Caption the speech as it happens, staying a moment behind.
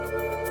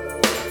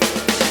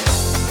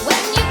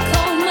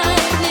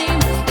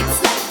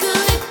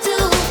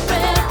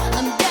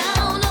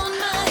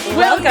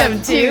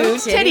Welcome to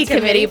Titty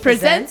Committee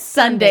Presents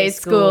Sunday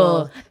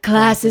School.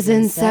 Class is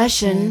in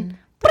session.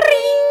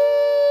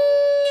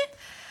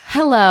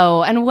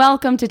 Hello, and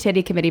welcome to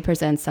Titty Committee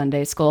Presents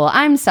Sunday School.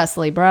 I'm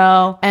Cecily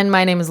Bro. And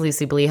my name is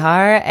Lucy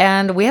Blehar,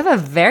 and we have a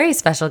very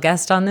special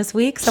guest on this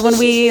week, someone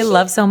we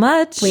love so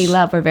much.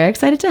 We're very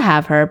excited to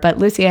have her, but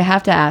Lucy, I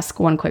have to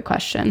ask one quick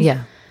question.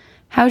 Yeah.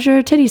 How's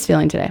your titties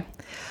feeling today?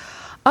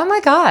 Oh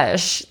my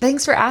gosh,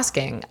 thanks for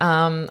asking.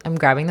 I'm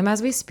grabbing them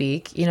as we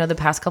speak. You know, the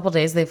past couple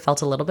days they've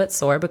felt a little bit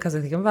sore because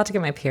I think I'm about to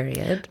get my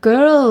period.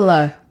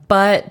 Girl.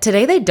 But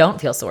today they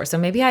don't feel sore. So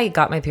maybe I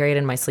got my period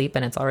in my sleep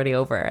and it's already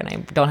over and I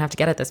don't have to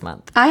get it this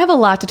month. I have a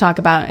lot to talk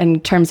about in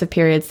terms of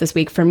periods this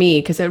week for me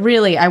because I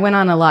went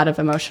on a lot of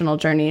emotional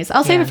journeys.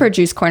 I'll save it for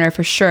Juice Corner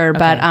for sure. Okay.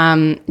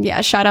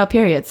 But shout out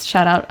periods.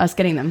 Shout out us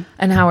getting them.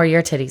 And how are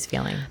your titties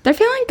feeling? They're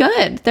feeling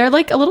good. They're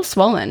like a little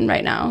swollen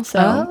right now. So,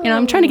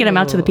 I'm trying to get them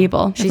out to the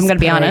people. If I'm going to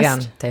be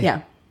honest.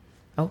 Yeah.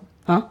 Oh.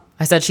 Huh?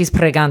 I said she's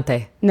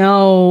pregante.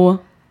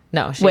 No,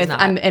 she's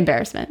not.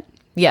 Embarrassment.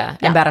 Yeah.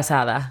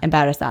 Embarazada.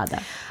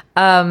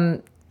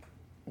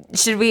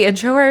 Should we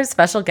intro our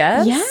special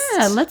guest?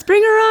 Yeah, let's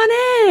bring her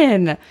on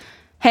in.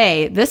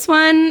 Hey, this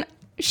one,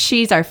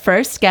 she's our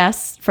first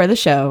guest for the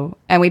show,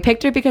 and we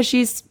picked her because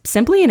she's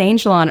simply an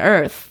angel on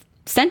earth,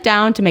 sent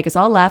down to make us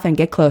all laugh and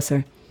get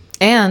closer.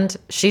 And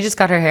she just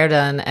got her hair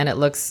done, and it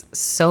looks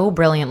so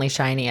brilliantly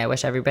shiny. I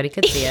wish everybody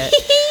could see it.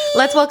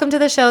 Let's welcome to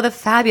the show the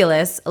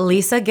fabulous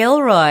Lisa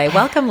Gilroy.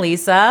 Welcome,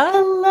 Lisa.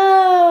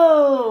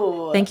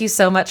 Hello. Thank you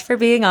so much for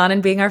being on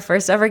and being our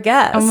first ever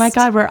guest. Oh my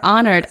God, we're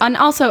honored. And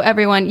also,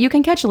 everyone, you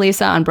can catch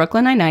Lisa on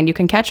Brooklyn Nine-Nine. You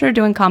can catch her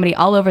doing comedy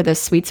all over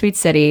this sweet, sweet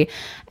city.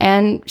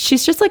 And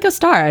she's just like a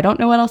star. I don't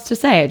know what else to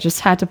say. I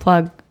just had to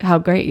plug how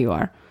great you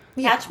are.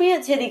 Catch me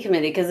at Titty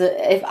Committee because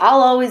if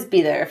I'll always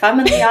be there. If I'm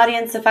in the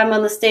audience, if I'm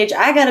on the stage,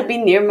 I got to be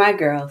near my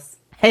girls.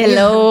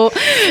 Hello.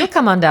 You'll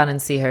come on down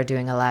and see her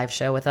doing a live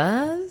show with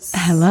us.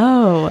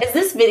 Hello. Is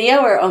this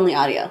video or only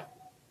audio?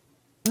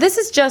 This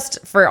is just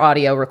for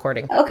audio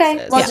recording purposes.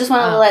 Okay. Well, I just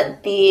want to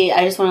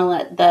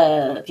let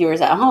the viewers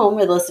at home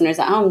or the listeners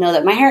at home know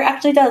that my hair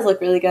actually does look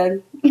really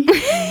good.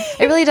 It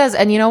really does.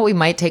 And you know what? We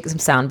might take some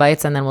sound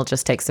bites and then we'll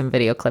just take some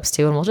video clips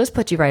too and we'll just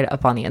put you right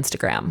up on the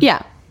Instagram.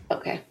 Yeah.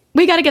 Okay.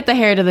 We got to get the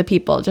hair to the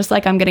people, just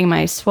like I'm getting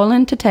my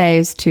swollen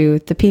titties to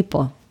the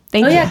people.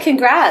 Thank you. Oh, yeah.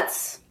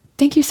 Congrats.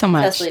 Thank you so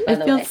much. Cecily, by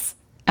the way.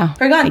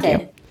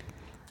 Pregante.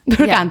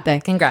 Yeah,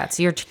 congrats.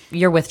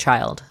 You're with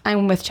child.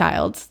 I'm with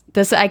child.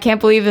 I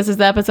can't believe this is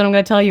the episode I'm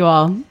going to tell you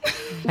all.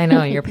 I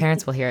know. Your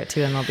parents will hear it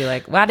too and they'll be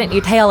like, why didn't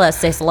you tell us,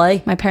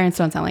 Cecily? My parents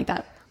don't sound like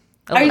that.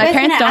 Are you my guys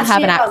parents don't ask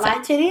have me an about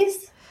accent. my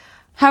titties?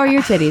 How are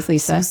your titties,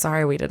 Lisa? So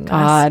sorry we didn't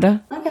God.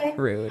 ask. Okay.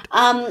 Rude.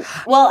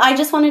 Well, I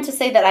just wanted to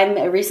say that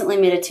I recently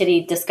made a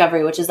titty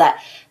discovery, which is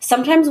that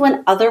sometimes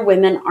when other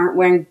women aren't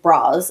wearing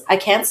bras, I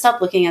can't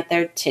stop looking at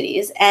their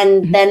titties.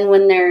 And then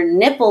when their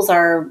nipples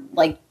are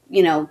like,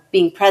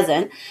 being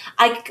present,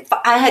 I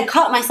had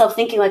caught myself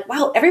thinking like,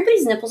 wow,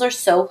 everybody's nipples are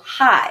so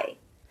high.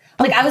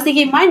 Like I was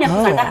thinking my nipples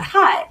aren't that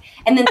high.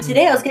 And then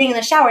today I was getting in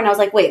the shower and I was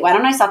like, wait, why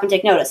don't I stop and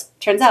take notice?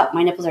 Turns out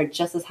my nipples are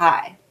just as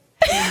high.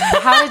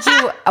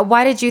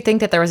 Why did you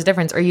think that there was a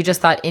difference? Or you just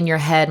thought in your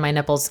head, my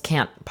nipples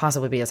can't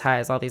possibly be as high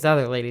as all these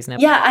other ladies'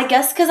 nipples? Yeah, I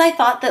guess because I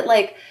thought that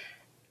like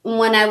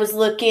when I was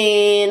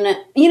looking,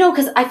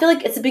 because I feel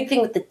like it's a big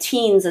thing with the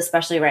teens,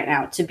 especially right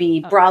now, to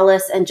be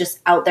braless and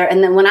just out there.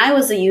 And then when I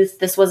was a youth,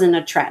 this wasn't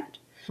a trend.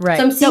 Right.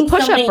 So I'm seeing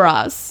push-up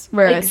bras.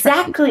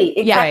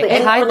 Exactly. Yeah, right.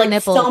 It hide the like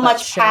nipples, so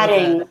much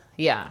padding.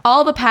 Yeah.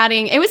 All the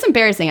padding. It was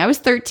embarrassing. I was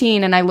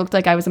 13 and I looked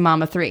like I was a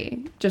mom of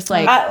 3. Just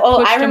like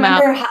I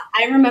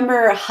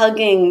remember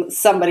hugging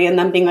somebody and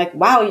them being like,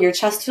 "Wow, your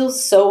chest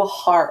feels so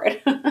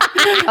hard."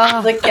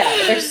 Like,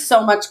 yeah, there's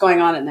so much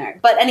going on in there.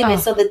 But anyway,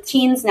 so the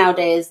teens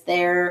nowadays,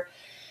 they're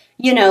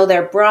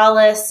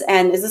braless,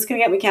 and is this going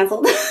to get me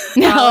canceled?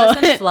 No,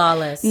 and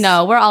flawless.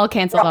 No, we're all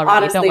canceled already.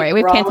 Honestly, don't worry,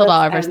 we've canceled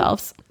all of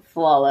ourselves.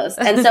 Flawless.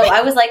 And so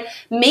I was like,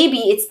 maybe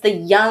it's the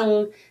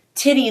young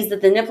titties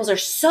that the nipples are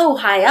so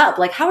high up.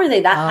 Like, how are they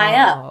that high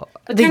up?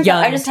 But the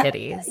young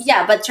titties.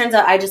 But turns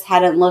out I just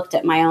hadn't looked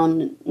at my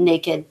own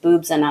naked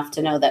boobs enough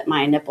to know that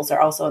my nipples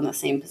are also in the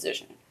same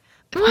position.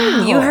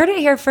 Wow. You heard it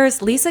here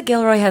first. Lisa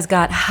Gilroy has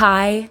got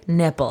high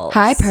nipples.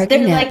 High perky They're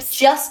nips. like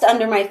just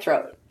under my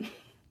throat.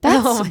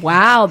 That's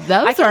wow.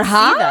 Those are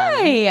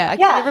high. Can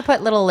you ever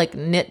put little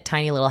knit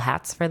tiny little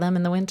hats for them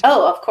in the winter?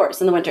 Oh, of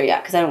course, in the winter,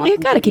 yeah, because I don't want. You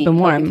got to keep them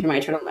warm. Through my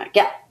turtleneck,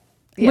 yeah.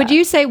 Would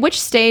you say which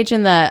stage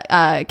in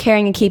the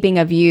caring and keeping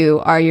of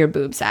you are your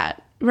boobs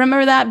at?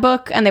 Remember that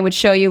book, and they would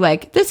show you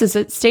like this is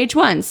at stage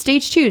 1,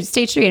 stage 2,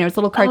 stage 3, and it was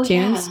little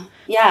cartoons. Oh,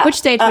 yeah. Which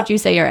stage would you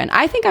say you're in?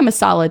 I think I'm a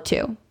solid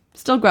 2.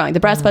 Still growing.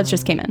 The breast buds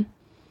just came in.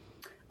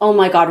 Oh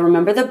my God!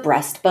 Remember the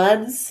breast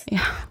buds?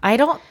 Yeah. I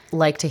don't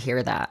like to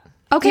hear that.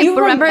 Okay, Do you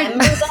remember them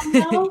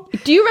though?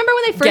 Do you remember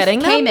when they first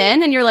came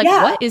in and you're like,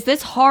 Yeah. what is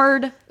this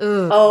hard?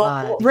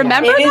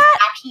 Remember that?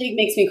 Actually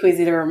makes me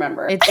queasy to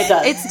remember. It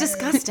does. It's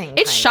disgusting.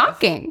 It's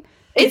shocking.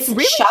 It's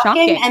really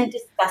shocking and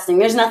disgusting.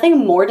 There's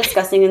nothing more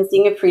disgusting than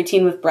seeing a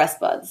preteen with breast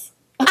buds.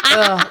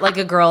 Ugh, like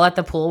a girl at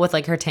the pool with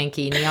like her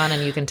tankini on,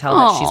 and you can tell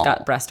that she's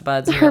got breast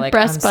buds. And Her you're like,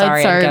 breast I'm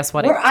sorry, buds and are- guess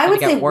what? Or It's I gonna would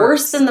say get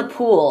worse than the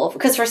pool,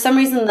 because for some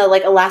reason the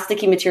like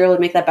elasticy material would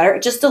make that better.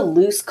 Just a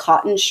loose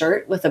cotton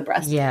shirt with a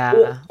breast.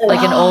 Yeah,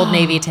 like an Old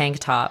Navy tank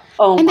top.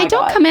 Oh And my they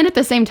don't God. come in at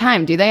the same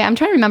time, do they? I'm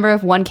trying to remember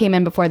if one came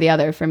in before the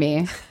other for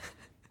me.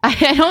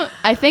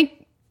 I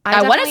think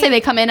I want to say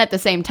they come in at the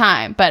same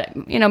time, but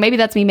maybe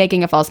that's me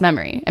making a false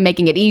memory and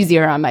making it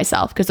easier on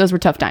myself because those were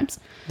tough times.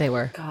 They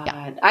were.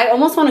 God, I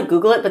almost want to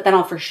Google it, but then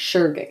I'll for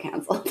sure get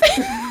canceled.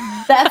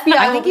 The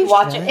FBI will be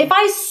watching. If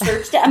I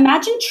searched it,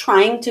 imagine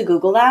trying to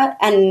Google that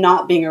and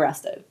not being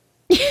arrested.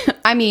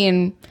 I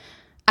mean,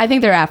 I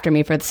think they're after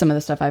me for some of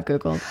the stuff I've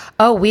Googled.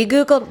 Oh, we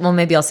Googled, well,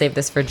 maybe I'll save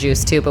this for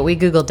Juice too, but we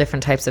Googled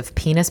different types of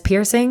penis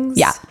piercings.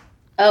 Yeah.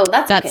 Oh,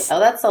 that's okay. That's- Oh,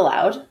 that's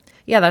allowed.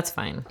 Yeah, that's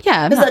fine.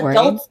 Yeah, I'm Because not worried.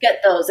 adults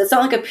get those. It's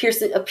not like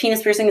a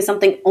penis piercing is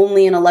something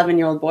only an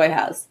 11-year-old boy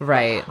has.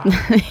 Right.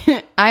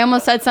 I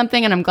almost said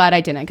something and I'm glad I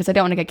didn't because I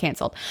don't want to get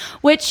canceled.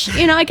 Which,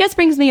 I guess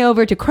brings me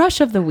over to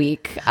Crush of the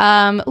Week.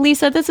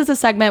 Lisa, this is a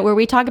segment where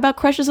we talk about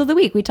crushes of the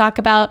week. We talk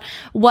about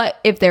what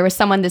if there was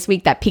someone this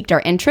week that piqued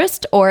our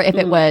interest, or if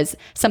it was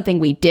something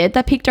we did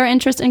that piqued our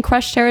interest in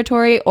crush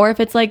territory, or if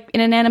it's like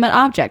an inanimate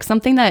object,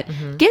 something that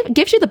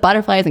gives you the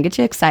butterflies and gets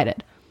you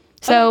excited.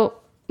 So,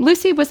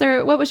 Lucy,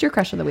 what was your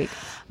crush of the week?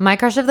 My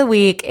crush of the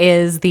week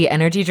is the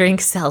energy drink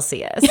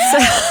Celsius.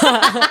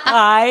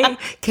 I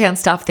can't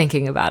stop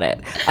thinking about it.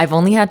 I've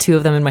only had 2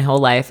 of them in my whole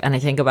life, and I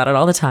think about it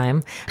all the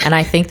time. And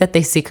I think that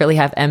they secretly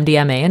have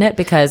MDMA in it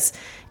because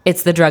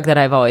it's the drug that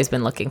I've always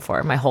been looking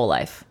for my whole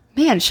life.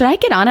 Man, should I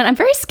get on it? I'm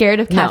very scared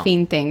of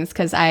caffeine things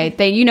because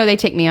they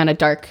take me on a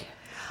dark.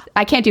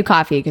 I can't do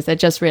coffee because it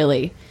just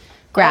really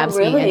grabs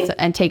me really?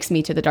 and takes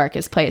me to the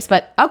darkest place.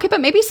 But okay,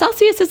 but maybe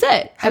Celsius is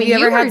it. Have you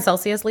ever had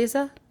Celsius,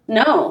 Lisa?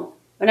 No,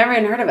 I never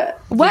even heard of it.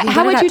 What? can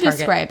How get it would at you Target.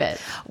 describe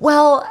it?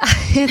 Well,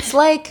 it's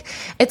like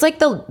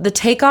the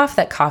takeoff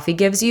that coffee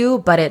gives you,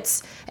 but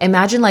it's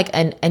imagine like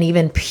an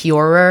even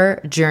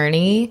purer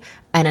journey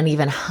and an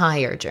even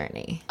higher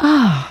journey.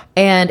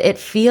 And it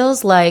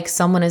feels like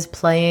someone is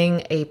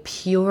playing a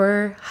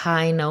pure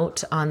high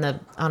note on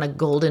a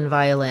golden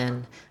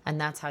violin,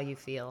 and that's how you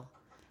feel.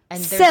 And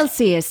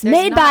Celsius, there's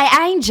made not- by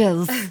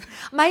angels.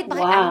 made by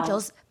Wow.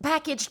 angels,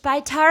 packaged by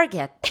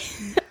Target.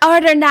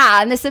 Order now,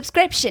 and the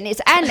subscription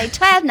is only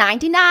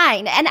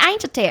 $12.99 and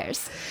angel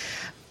tears.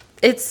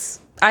 You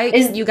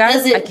guys,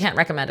 does it- I can't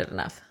recommend it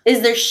enough. Is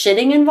there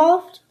shitting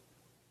involved?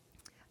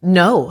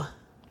 No,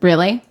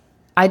 Really?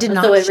 I did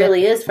not. So it shit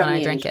really is from when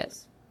the I drank it.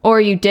 angels.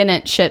 Or you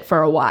didn't shit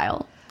for a while?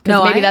 'Cause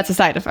No, maybe I- that's a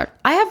side effect.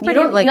 I have You pretty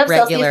don't like you have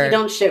Celsius, regular. you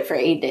don't shit for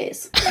 8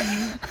 days.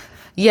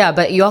 Yeah,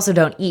 but you also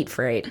don't eat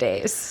for 8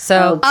 days.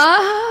 So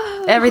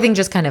everything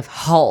just kind of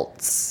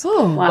halts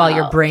while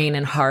your brain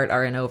and heart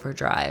are in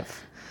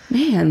overdrive.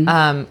 Man.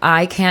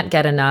 I can't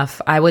get enough.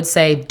 I would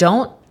say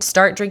don't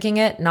start drinking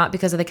it, not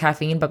because of the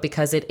caffeine, but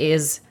because it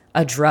is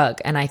a drug.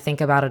 And I think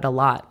about it a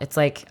lot. It's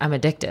like I'm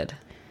addicted.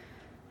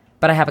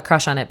 But I have a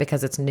crush on it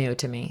because it's new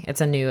to me.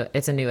 It's a new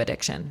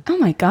addiction. Oh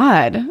my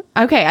God.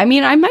 Okay. I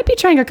mean, I might be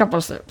trying a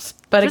couple sips,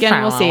 but Just again,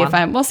 try we'll see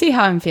one. we'll see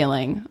how I'm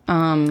feeling.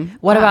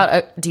 What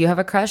about, do you have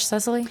a crush,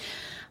 Cecily?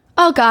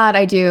 Oh God,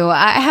 I do.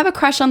 I have a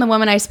crush on the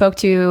woman I spoke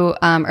to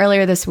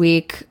earlier this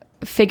week,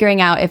 figuring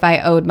out if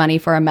I owed money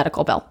for a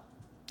medical bill.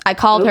 I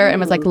called her and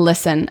was like,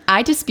 listen,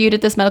 I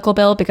disputed this medical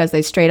bill because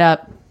they straight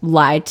up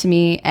lied to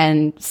me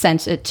and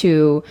sent it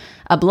to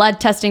a blood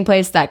testing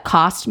place that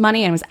cost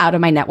money and was out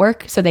of my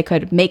network so they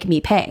could make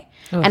me pay.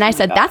 And I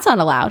said, that's not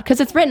allowed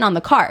because it's written on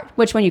the card,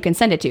 which one you can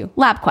send it to,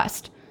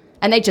 LabQuest.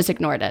 And they just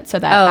ignored it so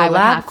that I would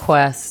have.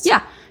 LabQuest.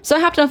 Yeah. So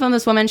I hopped on the phone with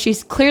this woman. She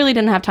clearly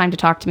didn't have time to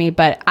talk to me,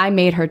 but I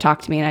made her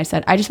talk to me. And I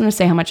said, I just want to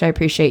say how much I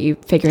appreciate you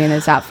figuring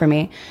this out for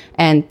me.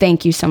 And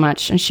thank you so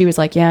much. And she was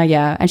like,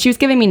 yeah. And she was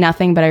giving me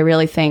nothing, but I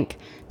really think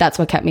that's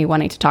what kept me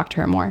wanting to talk to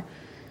her more.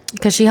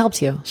 Because she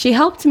helped you. She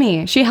helped me.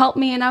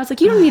 And I was like,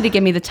 you don't need to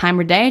give me the time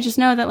or day. Just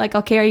know that like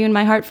I'll carry you in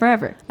my heart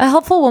forever. A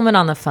helpful woman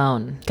on the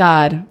phone.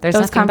 God, There's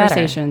those nothing better.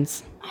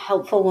 conversations.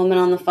 Helpful woman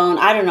on the phone.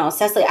 I don't know.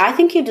 Cecily, I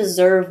think you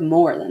deserve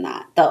more than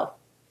that, though.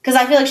 Because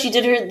I feel like she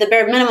did the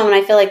bare minimum, and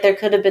I feel like there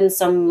could have been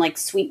some, like,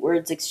 sweet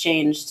words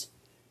exchanged.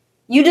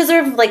 You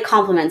deserve, like,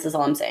 compliments is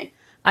all I'm saying.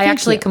 I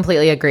actually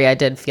completely agree. I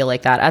did feel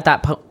like that.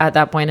 At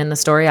that point in the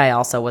story, I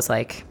also was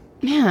like,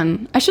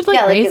 Man, I should like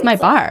Yeah, like, raise it my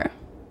was like- bar.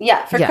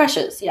 Yeah, for Yeah.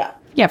 crushes, yeah.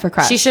 Yeah, for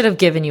crush. she should have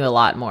given you a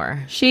lot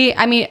more.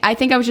 I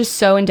think I was just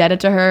so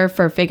indebted to her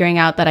for figuring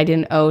out that I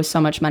didn't owe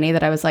so much money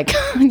that I was like,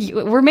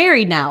 we're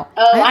married now.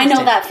 Oh, I know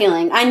understand. that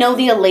feeling. I know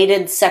the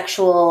elated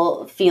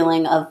sexual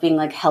feeling of being,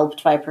 like,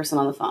 helped by a person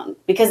on the phone.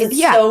 Because it's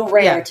Yeah. so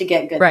rare Yeah. to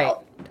get good Right.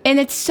 help. And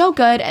it's so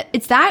good.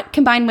 It's that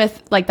combined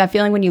with like that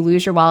feeling when you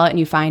lose your wallet and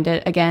you find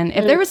it again.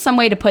 If there was some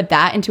way to put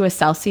that into a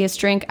Celsius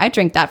drink, I'd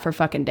drink that for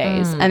fucking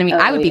days. And I mean,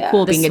 I would be yeah.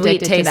 cool The being sweet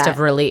addicted to taste that. of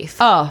relief.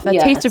 Oh, that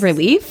taste of Yes.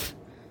 relief?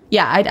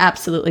 Yeah, I'd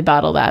absolutely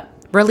bottle that.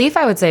 Relief,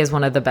 I would say, is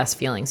one of the best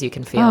feelings you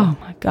can feel. Oh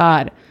my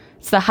God.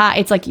 It's the high.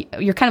 It's like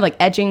you're kind of like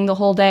edging the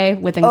whole day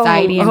with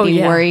anxiety and oh, being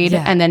yeah, worried.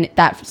 yeah. And then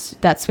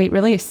that sweet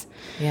release.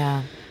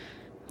 Yeah.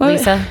 Well,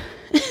 Lisa?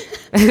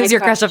 Who's your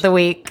crush. crush of the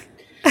week?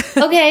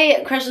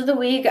 Okay, crush of the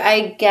week,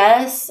 I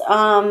guess.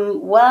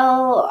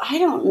 Well, I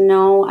don't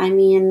know. I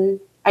mean,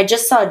 I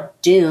just saw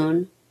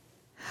Dune.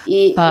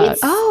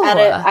 It's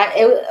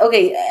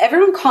okay,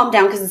 everyone calm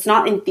down because it's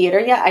not in theater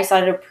yet. I saw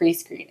it at a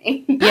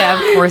pre-screening. Yeah,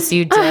 of course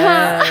you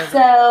did.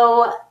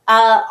 So,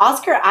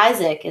 Oscar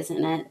Isaac is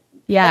in it.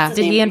 Yeah. That's his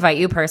Did name. he invite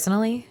you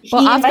personally?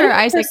 Well, He Oscar invited me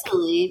Isaac-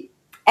 personally,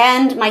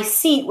 and my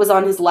seat was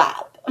on his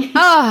lap.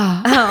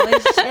 Oh, Oh,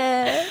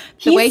 shit.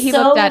 the way He's he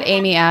so looked at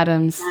Amy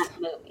Adams. that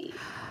movie.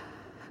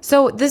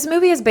 So this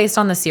movie is based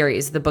on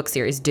the book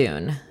series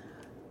Dune,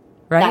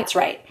 right? That's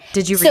right.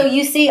 Did you So read?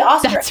 you see,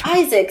 Oscar That's right.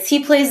 Isaacs,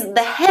 he plays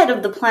the head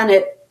of the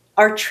planet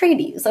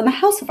Artrades and the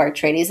House of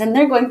Artrades, and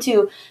they're going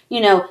to,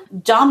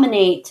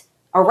 dominate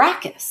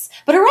Arrakis.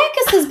 But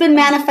Arrakis has been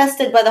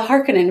manifested by the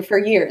Harkonnen for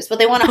years, but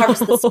they want to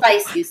harvest the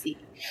spice, you see.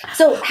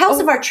 So House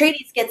of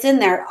Artrades gets in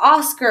there,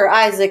 Oscar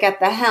Isaac at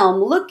the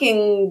helm,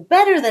 looking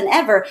better than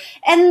ever,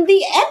 and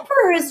the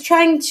Emperor is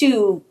trying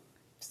to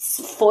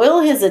foil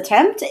his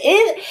attempt.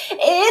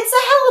 It's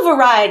a hell of a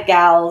ride,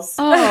 gals.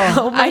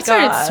 Oh, my I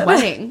started God.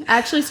 sweating. I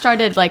actually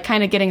started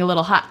kind of getting a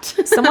little hot.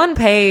 Someone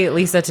pay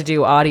Lisa to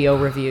do audio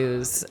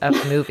reviews of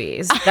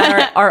movies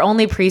that are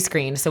only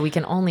pre-screened, so we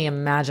can only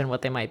imagine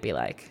what they might be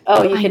like.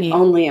 Oh, you I can mean-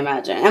 only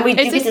imagine. And we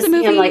do Is get this to the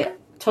see him movie-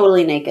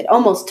 totally naked,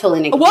 almost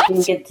totally naked. What? We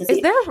can get to see.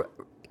 Is there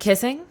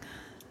kissing?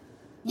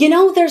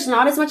 There's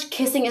not as much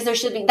kissing as there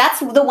should be. That's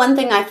the one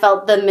thing I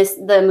felt the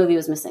movie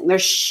was missing. There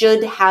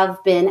should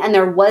have been, and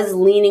there was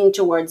leaning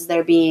towards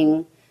there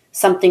being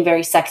something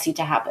very sexy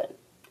to happen.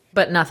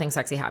 But nothing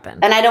sexy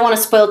happened. And I don't want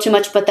to spoil too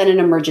much, but then an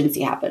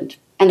emergency happened,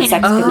 and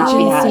sex could not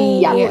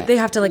be had. Yeah. They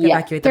have to Yeah.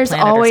 evacuate the There's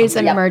planet or always an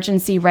something.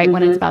 emergency right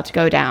when it's about to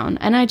go down.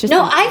 And I just No,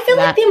 don't I think feel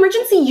like that- the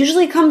emergency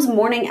usually comes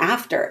morning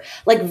after.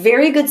 Like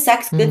very good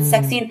sex, good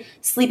sex scene,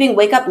 sleeping,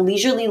 wake up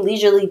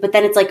leisurely, but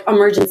then it's like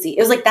emergency. It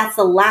was like that's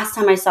the last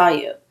time I saw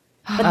you.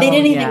 But they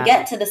didn't even yeah.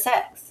 get to the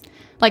sex.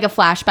 like a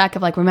flashback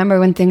of remember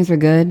when things were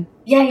good?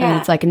 Yeah, And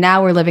yeah. it's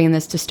now we're living in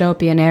this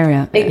dystopian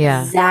era.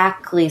 Yeah.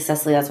 Exactly,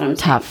 Cecily. That's what I'm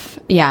saying. Tough.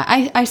 Yeah,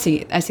 I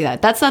see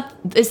that. That's not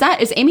is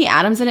Amy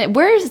Adams in it?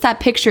 Where is that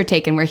picture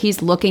taken where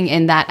he's looking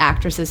in that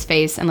actress's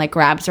face and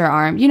grabs her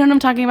arm? You know what I'm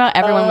talking about?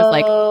 Everyone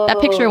was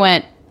that picture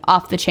went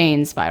off the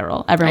chains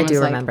viral. Everyone I do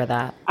was remember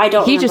that. I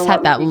don't. he remember just had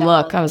what that movie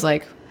look. was. I was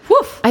like,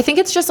 woof. I think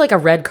it's just a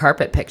red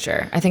carpet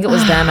picture. I think it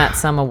was them at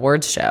some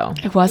awards show.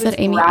 Was it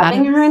Amy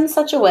grabbing Adams? her in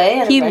such a way.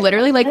 at a He red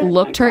literally carpet?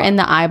 looked her in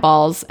the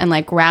eyeballs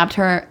and grabbed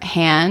her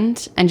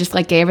hand and just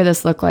gave her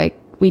this look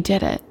we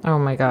did it. Oh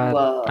my god.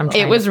 Whoa. I'm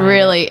trying It to was find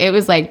really it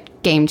was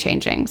game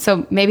changing.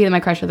 So maybe my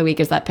crush of the week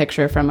is that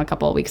picture from a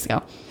couple of weeks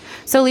ago.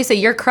 So Lisa,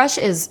 your crush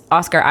is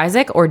Oscar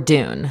Isaac or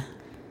Dune?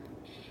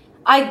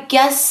 I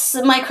guess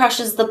my crush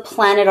is the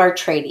planet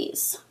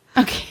Artrades.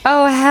 Okay.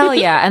 Oh hell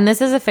yeah! And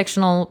this is a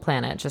fictional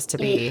planet, just to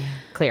be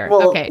clear.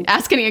 Well, Okay.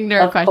 Ask an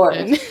ignorant Of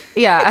question. course.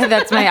 Yeah,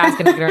 that's my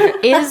asking.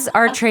 Is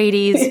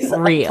Artrades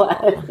real?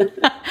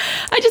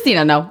 I just need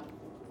to know.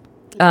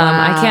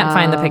 I can't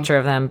find the picture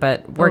of them,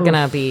 but we're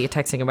gonna be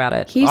texting about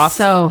it. He's off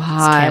so this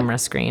hot. camera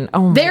screen.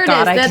 Oh my There it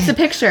god! is. That's the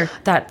picture.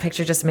 That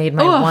picture just made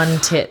my Ugh. one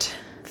tit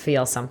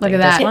feel something. Look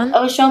at This that. one?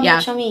 Oh, show me, Yeah.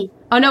 show me.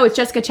 Oh no, it's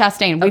Jessica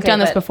Chastain. We've Okay, done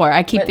this but- before.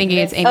 I keep but thinking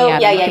it's this- Amy Oh,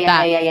 Adams. yeah, Look yeah, at yeah,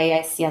 that. yeah,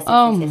 yes.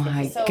 Oh yes, yes,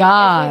 my yes. So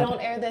God. if we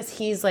don't air this,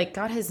 he's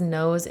got his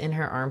nose in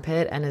her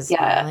armpit and is Yeah,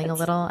 smiling a it's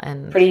little,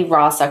 and Pretty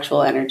raw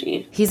sexual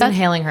energy. he's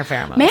inhaling her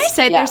pheromones. May I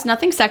say Yeah. there's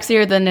nothing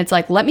sexier than it's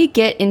let me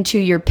get into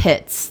your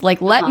pits.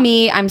 Let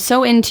me, I'm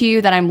so into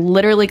you that I'm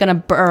literally going to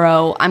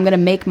burrow. I'm going to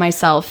make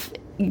myself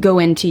go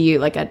into you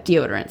like a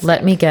deodorant.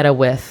 Let me get a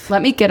whiff.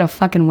 Let me get a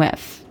fucking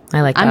whiff. I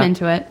like that. I'm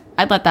into it.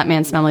 I'd let that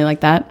man smell me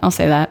like that. I'll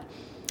say that.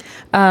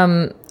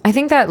 I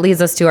think that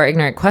leads us to our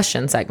ignorant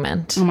question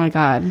segment. Oh my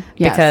God.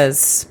 Yes.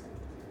 Because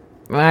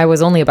I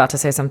was only about to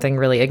say something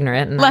really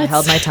ignorant and I Let's-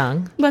 held my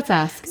tongue. Let's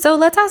ask. So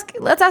let's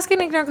ask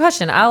an ignorant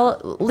question.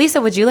 Lisa,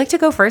 would you like to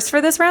go first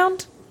for this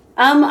round?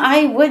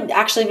 I would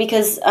actually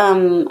because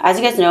as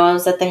you guys know, I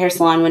was at the hair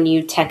salon when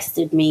you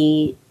texted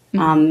me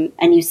and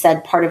you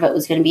said part of it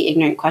was going to be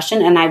ignorant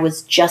question, and I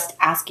was just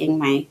asking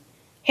my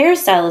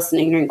hairstylist an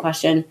ignorant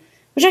question,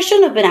 which I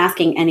shouldn't have been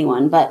asking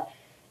anyone, but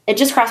it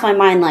just crossed my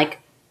mind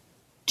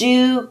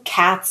do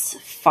cats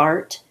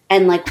fart?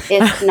 And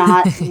if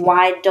not,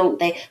 why don't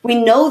they?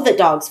 We know that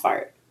dogs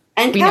fart,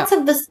 and cats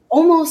have this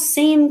almost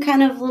same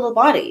kind of little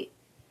body.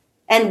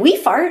 And we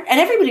fart, and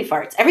everybody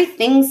farts.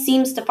 Everything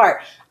seems to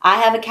fart. I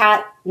have a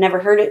cat, never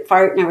heard it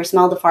fart, never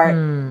smelled a fart.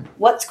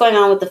 What's going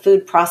on with the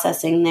food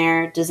processing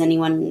there? Does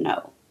anyone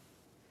know?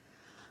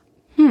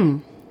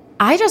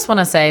 I just want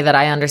to say that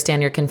I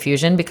understand your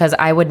confusion because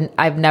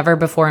I've never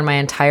before in my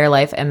entire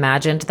life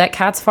imagined that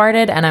cats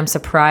farted, and I'm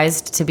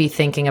surprised to be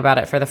thinking about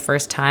it for the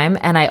first time.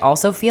 And I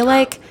also feel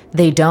like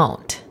they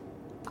don't.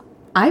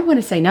 I want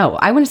to say no.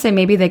 I want to say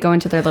maybe they go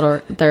into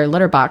their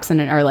litter box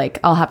and are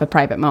I'll have a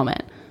private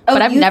moment.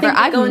 But I've you never, think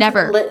they I've go into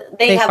never.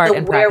 they They have fart the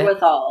in private.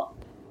 wherewithal.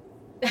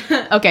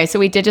 Okay, so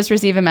we did just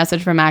receive a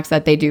message from Max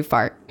that they do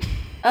fart.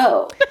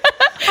 Oh.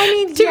 I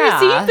mean, To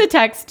receive the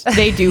text,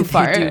 they do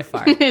fart. do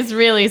fart. Is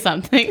really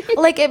something.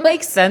 Like, it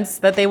makes sense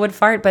that they would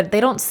fart, but they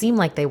don't seem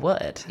like they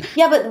would.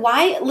 Yeah, but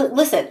why?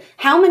 Listen,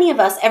 how many of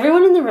us,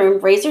 everyone in the room,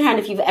 raise your hand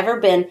if you've ever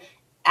been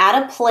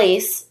at a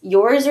place,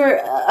 yours or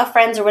a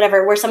friend's or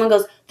whatever, where someone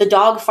goes, the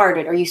dog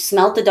farted, or you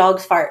smelt the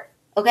dog's fart.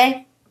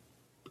 Okay?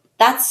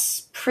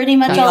 That's pretty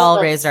much We all all of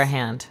us. raised our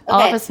hand. All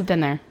of Okay. us have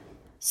been there.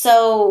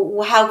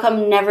 So how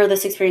come never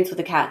this experience with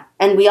a cat?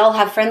 And we all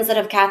have friends that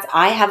have cats.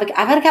 I've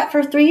had a cat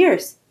for 3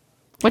 years.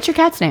 What's your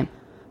cat's name?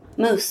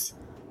 Moose.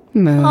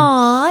 Moo.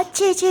 Aw,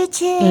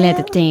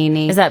 Little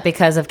teeny. Is that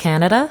because of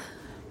Canada?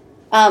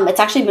 It's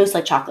actually moose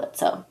like chocolate,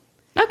 so.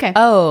 Okay.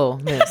 Oh,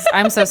 Moose.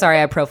 I'm so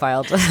sorry I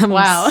profiled. I'm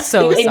Wow.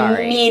 so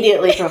sorry.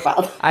 Immediately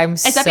profiled. I'm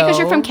Is that because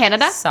you're from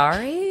Canada?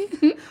 Sorry.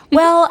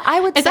 Well, I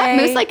would Is say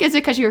that moose like? Is it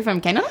because you were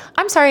from Canada?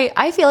 I'm sorry.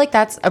 I feel like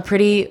that's a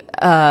pretty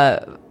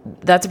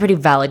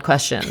valid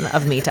question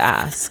of me to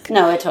ask.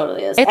 No, it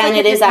totally is. It's and like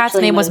it if is your cat's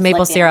actually name was moose, maple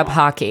like syrup animal.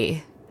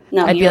 hockey.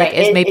 No, I'd be you're like,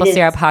 right. is maple it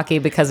syrup hockey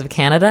because of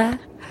Canada?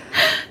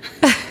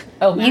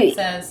 Oh, Matt You-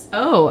 says.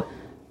 Oh.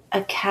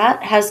 A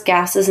cat has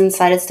gases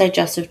inside its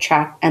digestive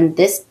tract, and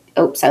this.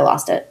 Oops, I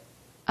lost it.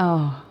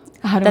 Oh.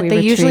 How do That we they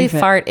usually retrieve it?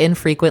 fart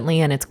infrequently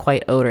and it's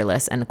quite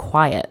odorless and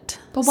quiet.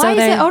 But why So is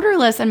they- it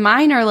odorless? And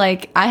mine are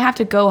like, I have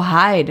to go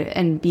hide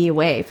and be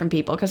away from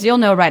people because you'll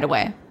know right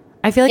away.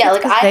 I feel like Yeah, it's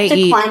like 'cause I have they to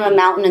eat. climb a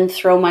mountain and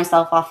throw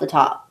myself off the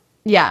top.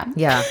 Yeah.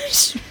 Yeah.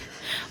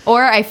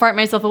 Or I fart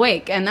myself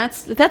awake. And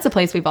that's a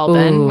place we've all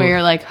been Ooh. where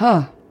you're like,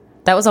 huh.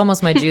 That was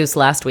almost my juice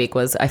last week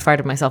was I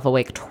farted myself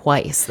awake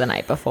twice the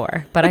night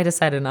before, but I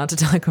decided not to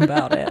talk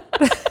about it.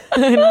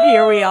 And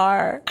here we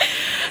are.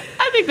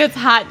 I think that's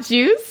hot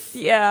juice.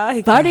 Yeah.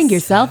 I Farting guess.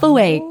 yourself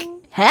awake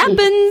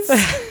happens.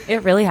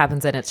 It really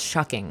happens and it's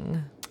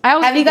shocking. I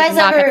always Have you think guys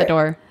knock ever- at the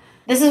door.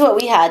 This is what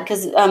we had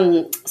because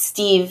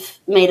Steve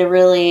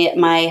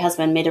my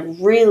husband made a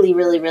really,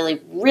 really, really,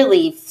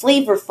 really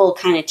flavorful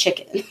kind of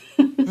chicken.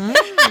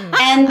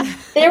 And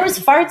there was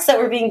farts that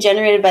were being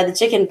generated by the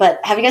chicken, but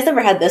have you guys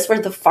ever had this where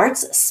the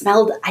farts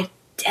smelled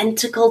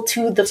identical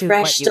to the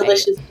fresh, what you ate.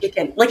 delicious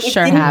chicken? Like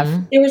Sure didn't-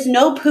 have. There was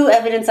no poo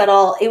evidence at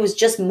all. It was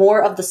just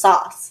more of the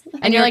sauce.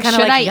 And you're you're like, kinda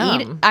should like, I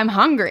eat? yum. I'm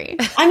hungry.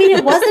 I mean,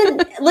 it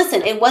wasn't,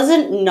 listen, it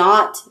wasn't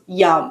not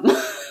yum.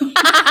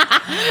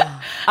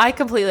 I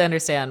completely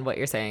understand what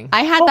you're saying.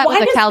 I had But that why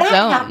with a does that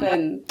calzone.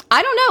 happen?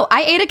 I don't know.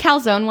 I ate a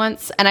calzone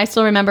once and I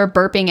still remember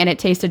burping and it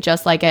tasted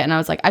just like it. And I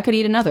was like, I could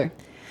eat another.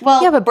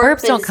 Well, Yeah, but burp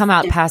burps don't is come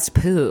out different. past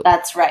poop.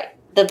 That's right.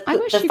 I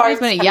wish the you guys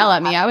farts wouldn't come yell out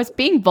at me. I was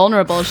being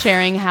vulnerable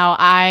sharing how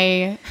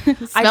I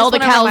smelled a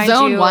wanna remind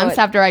calzone you- once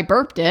after I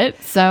burped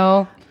it.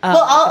 So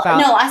Well,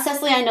 about-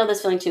 Cecily, I know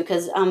this feeling too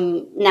because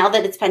now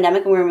that it's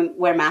pandemic and we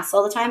wear masks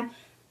all the time,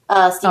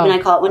 Steve and Oh. I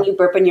call it when you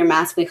burp in your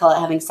mask, we call it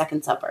having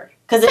second supper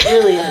because it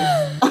really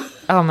is.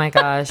 Oh my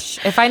gosh.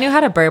 If I knew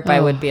how to burp,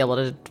 I would be able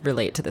to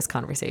relate to this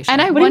conversation.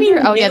 and I What do you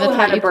wonder. mean Oh yeah, knew that's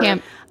how right. to You burp?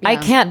 can't. I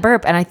yeah. can't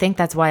burp, and I think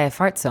that's why I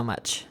fart so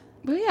much.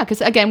 Well, yeah, because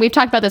again, we've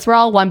talked about this. We're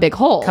all one big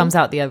hole. Comes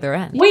out the other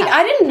end. Wait,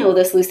 I didn't know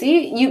this,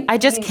 Lucy. I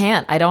just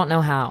can't. I don't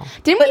know how.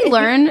 Didn't we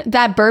learn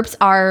that burps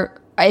are?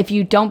 If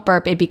you don't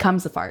burp, it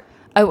becomes a fart.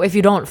 Oh, if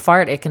you don't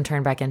fart, it can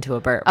turn back into a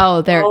burp.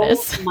 Oh, there Oh it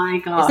is. my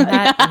Isn't god,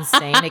 that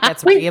insane? It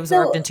gets Wait,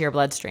 reabsorbed so- into your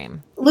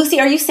bloodstream. Lucy,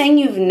 are you saying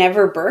you've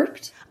never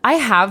burped? I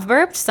have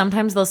burped.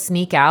 Sometimes they'll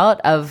sneak out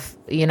of,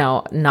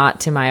 not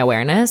to my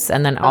awareness.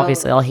 And then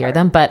obviously I'll hear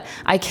them. But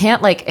I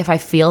can't, like, if I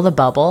feel the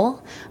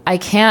bubble, I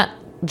can't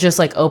just,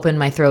 like, open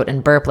my throat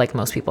and burp like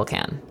most people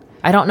can.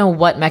 I don't know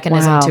what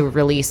mechanism Wow. to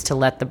release to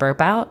let the burp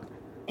out.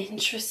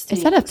 Interesting.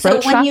 Is that a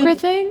throat when chakra you,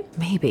 thing?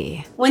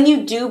 Maybe. When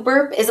you do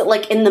burp, is it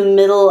like in the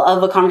middle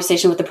of a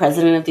conversation with the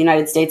president of the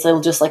United States?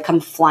 It'll just like come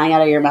flying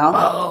out of your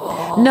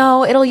mouth.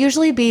 No, it'll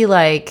usually be,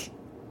 like,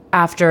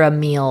 after a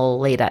meal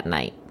late at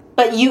night.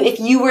 But if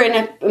you were in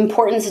an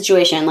important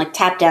situation, like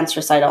tap dance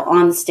recital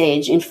on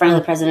stage in front of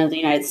the president of the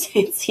United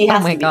States, he has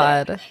Oh my to be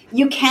there. God.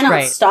 You cannot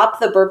Right. stop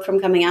the burp from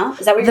coming out.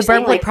 Is that what The you're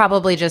saying? burp would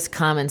probably just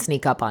come and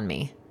sneak up on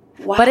me.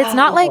 Wow. But it's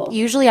not like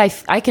usually I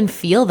can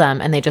feel them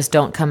and they just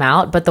don't come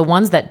out. But the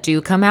ones that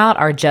do come out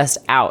are just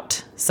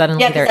out.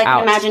 Suddenly Yeah, because they're I can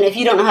out. imagine if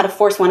you don't know how to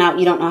force one out,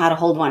 you don't know how to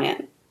hold one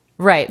in.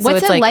 Right. So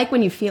What's it's it like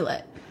when you feel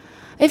it?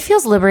 it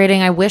feels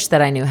liberating. I wish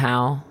that I knew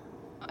how.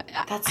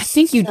 That's I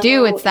think you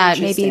do. It's that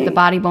maybe the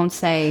body won't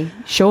say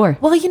sure.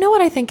 Well, you know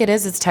what I think it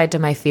is? It's tied to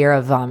my fear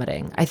of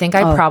vomiting. I think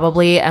I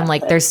probably am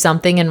like, there's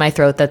something in my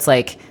throat that's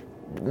like,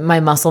 my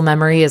muscle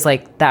memory is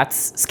like,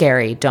 that's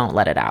scary. Don't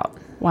let it out.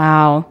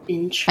 Wow.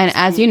 Interesting. And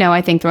as you know,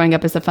 I think throwing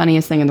up is the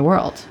funniest thing in the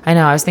world. I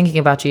know. I was thinking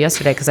about you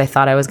yesterday because I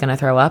thought I was going to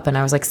throw up and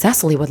I was like,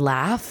 Cecily would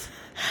laugh.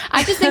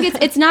 I just think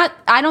it's not.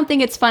 I don't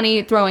think it's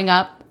funny throwing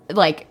up.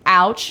 Like,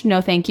 ouch,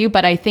 no thank you.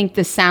 But I think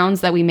the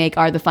sounds that we make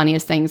are the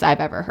funniest things I've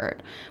ever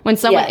heard. When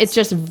someone, Yes. it's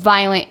just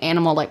violent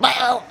animal,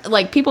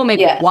 like people make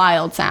Yes.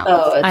 wild sounds.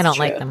 Oh, it's I don't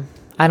true. like them.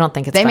 I don't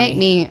think it's They funny. make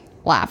me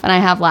laugh, and I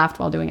have laughed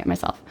while doing it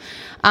myself.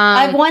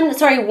 I have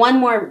one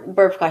more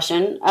burp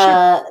question.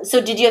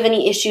 So did you have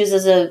any issues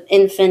as an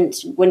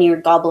infant when you were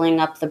gobbling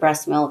up the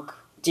breast milk?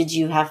 Did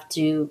you have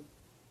to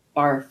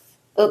barf?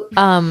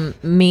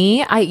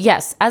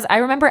 Yes, as I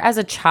remember as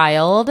a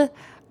child.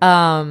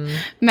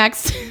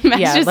 Max just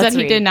let's said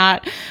he read. did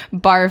not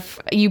barf.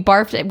 You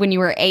barfed when you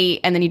were 8,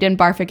 and then you didn't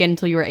barf again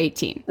until you were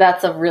 18.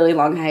 That's a really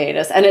long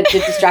hiatus. And it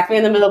did distract me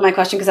in the middle of my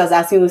question because I was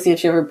asking Lucy if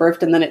she ever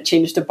birthed, and then it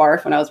changed to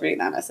barf when I was reading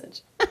that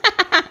message.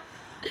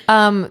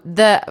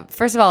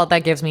 First of all,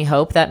 that gives me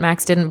hope that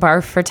Max didn't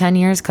barf for 10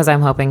 years because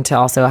I'm hoping to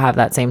also have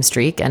that same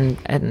streak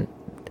and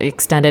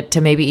extend it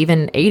to maybe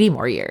even 80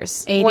 more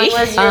years. 80? When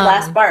was your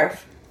last barf?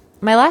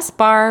 My last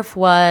barf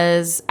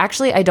was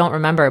actually, I don't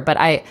remember, but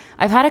I've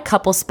had a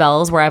couple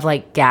spells where I've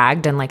like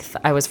gagged and like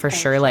I was for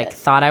sure like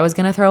thought I was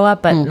going to throw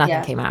up, but nothing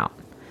Yeah. came out.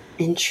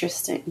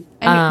 Interesting.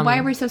 And why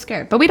are we so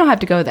scared? But we don't have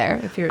to go there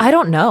if you're. I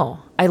don't know.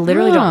 I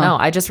literally don't know.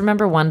 I just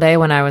remember one day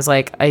when I was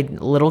like a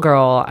little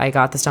girl, I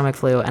got the stomach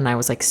flu and I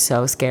was like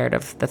so scared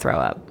of the throw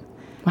up.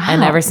 Wow.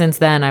 And ever since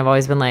then, I've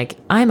always been like,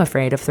 I'm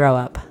afraid of throw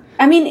up.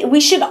 I mean, we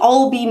should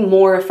all be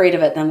more afraid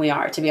of it than we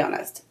are, to be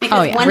honest. Because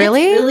Oh, yeah. when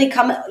Really? it's really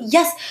coming,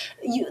 yes,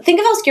 you think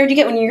of how scared you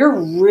get when you're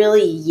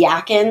really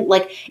yakking.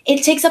 Like,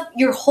 it takes up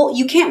your whole,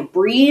 you can't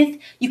breathe,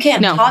 you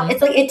can't No. talk.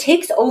 It's like, it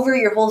takes over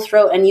your whole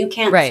throat and you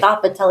can't Right.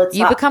 stop until it stops.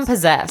 You become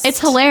possessed. It's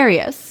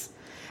hilarious.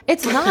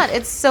 It's not.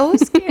 It's so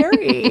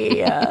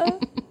scary.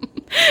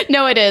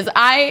 No, it is.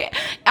 I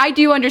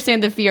do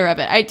understand the fear of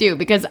it. I do,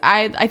 because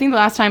I think the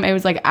last time it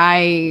was like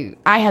I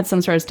had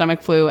some sort of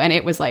stomach flu and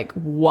it was like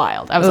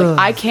wild. I was like,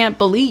 I can't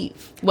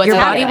believe what's Your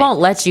body happening. won't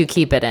let you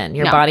keep it in.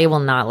 Your No. body will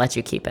not let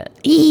you keep it.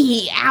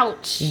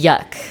 Ouch.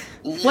 Yuck.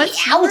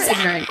 What's your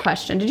ignorant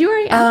question? Did you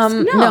already ask?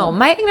 No,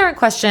 my ignorant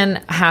question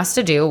has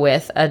to do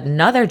with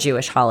another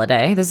Jewish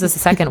holiday. This is the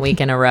second week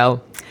in a row.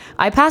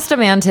 I passed a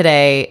man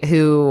today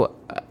who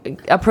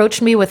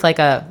approached me with like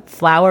a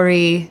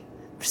flowery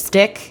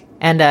stick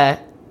and a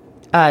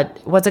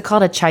what's it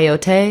called? A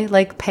chayote,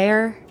 like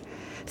pear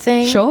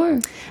thing. Sure.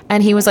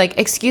 And he was like,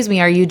 "Excuse me,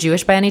 are you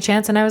Jewish by any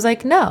chance?" And I was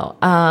like, "No."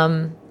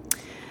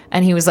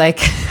 And he was like,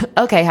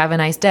 "Okay, have a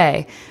nice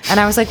day." And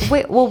I was like,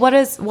 "Wait, well,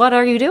 what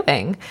are you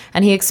doing?"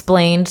 And he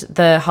explained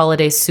the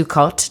holiday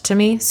Sukkot to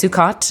me.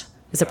 Sukkot.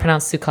 Is it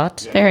pronounced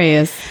Sukkot? There he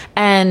is.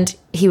 And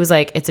he was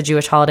like, it's a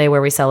Jewish holiday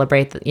where we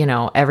celebrate,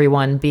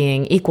 everyone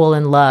being equal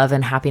in love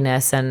and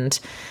happiness. And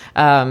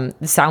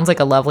it sounds like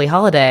a lovely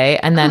holiday.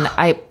 And then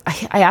I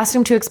asked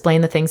him to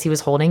explain the things he was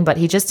holding, but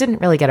he just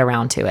didn't really get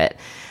around to it.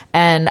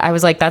 And I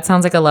was like, that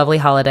sounds like a lovely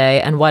holiday.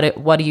 And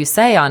what do you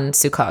say on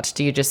Sukkot?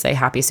 Do you just say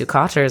Happy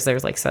Sukkot, or is there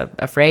like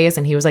a phrase?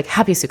 And he was like,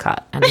 Happy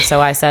Sukkot. And so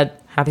I said,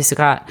 Happy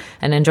Sukkot,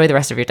 and enjoy the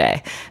rest of your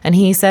day. And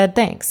he said,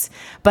 thanks.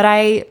 But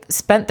I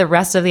spent the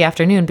rest of the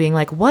afternoon being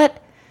like,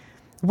 what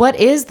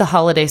is the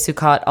holiday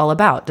Sukkot all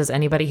about? Does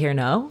anybody here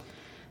know?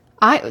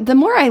 The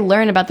more I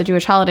learn about the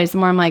Jewish holidays, the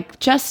more I'm like,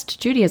 just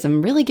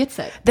Judaism really gets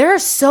it. There are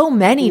so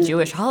many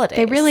Jewish holidays.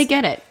 They really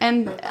get it.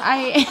 And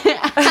I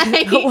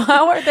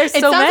How are there so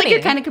it sounds many? like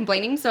you're kind of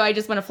complaining, so I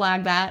just want to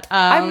flag that.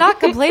 I'm not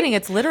complaining.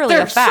 It's literally a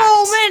There's fact.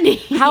 so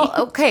many.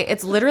 Okay,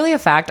 it's literally a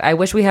fact. I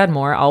wish we had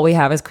more. All we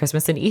have is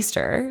Christmas and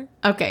Easter.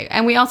 Okay,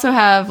 and we also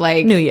have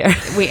like New Year.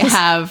 We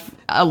have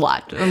a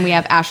lot, and we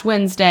have Ash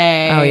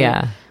Wednesday. Oh,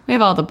 yeah. We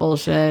have all the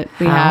bullshit.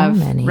 We How have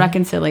many?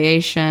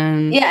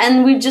 reconciliation. Yeah,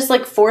 and we've just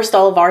like forced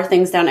all of our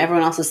things down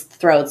everyone else's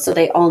throats, so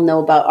they all know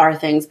about our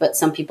things, but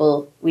some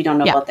people we don't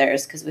know Yeah. about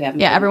theirs because we haven't.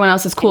 Yeah, been everyone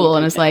else is cool,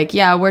 and it's like,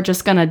 yeah, we're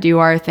just gonna do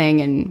our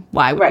thing, and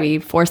why would Right. we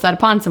force that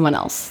upon someone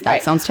else? That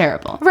Right. sounds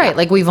terrible. Right.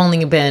 Like we've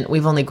only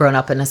grown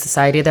up in a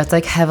society that's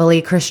like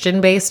heavily Christian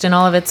based in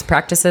all of its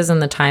practices,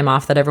 and the time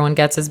off that everyone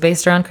gets is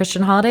based around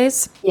Christian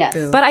holidays. Yes.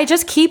 But I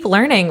just keep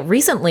learning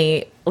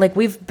recently. Like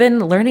we've been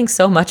learning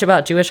so much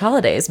about Jewish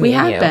holidays. We me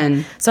and have you.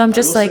 been. So I'm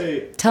just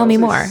like, tell me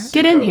more.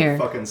 Get in here.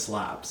 Fucking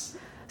slaps.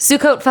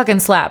 Sukkot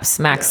fucking slaps.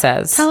 Max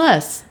says. Tell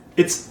us.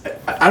 It's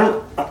I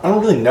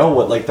don't really know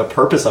what like the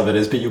purpose of it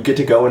is, but you get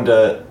to go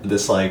into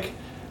this like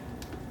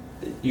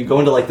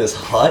this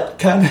hut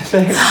kind of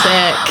thing.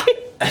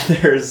 Sick. And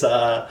there's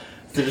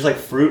like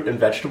fruit and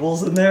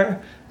vegetables in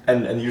there.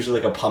 And usually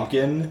like a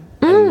pumpkin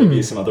and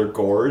maybe some other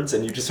gourds,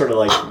 and you just sort of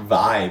like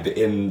vibe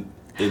in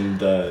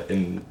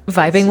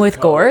Vibing with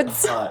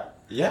gourds?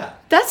 Yeah.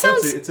 That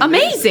sounds It's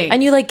amazing.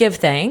 And you like give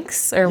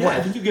thanks or Yeah, what?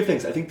 I think you give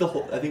thanks. I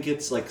think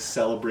it's like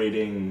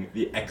celebrating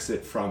the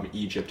exit from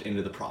Egypt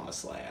into the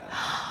Promised Land.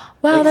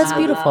 Wow, Like, that's the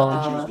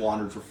beautiful. Jews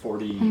wandered for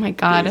 40 my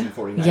God. days and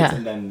 40 nights, Yeah.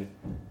 and then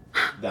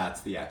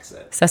that's the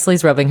exit.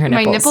 Cecily's rubbing her My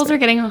nipples. nipples are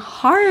getting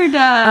hard.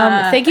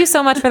 Thank you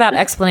so much for that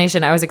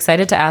explanation. I was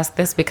excited to ask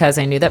this because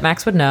I knew that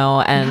Max would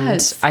know, and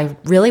Yes. I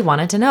really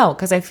wanted to know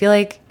because I feel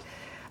like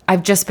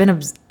I've just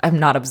been I'm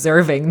not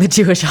observing the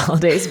Jewish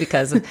holidays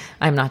because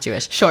I'm not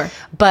Jewish. Sure.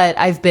 But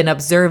I've been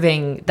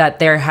observing that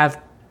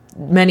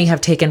many have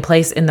taken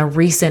place in the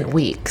recent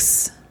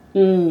weeks.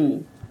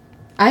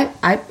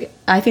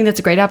 I think that's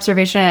a great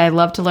observation. I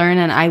love to learn,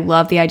 and I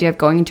love the idea of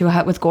going into a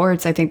hut with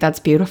gourds. I think that's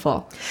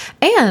beautiful.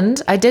 And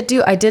I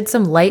did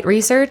some light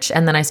research,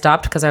 and then I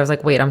stopped because I was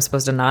like, wait, I'm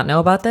supposed to not know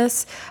about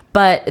this.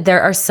 But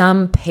there are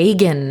some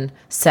pagan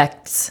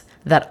sects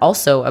that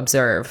also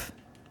observe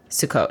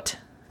Sukkot.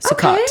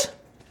 Okay.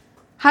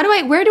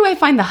 Where do I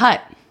find the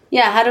hut?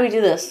 Yeah, how do we do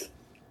this?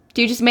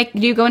 Do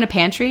you go in a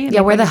pantry?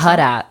 Yeah, where the hut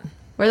at?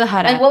 Where the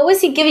hut And at? what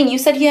was he giving? You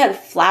said he had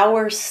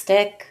flower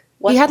stick.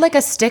 What? He had like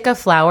a stick of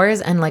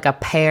flowers and like a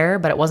pear,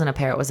 but it wasn't a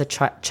pear. It was a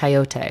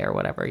chayote or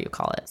whatever you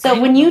call it. So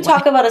when you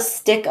talk about a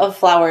stick of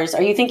flowers,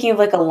 are you thinking of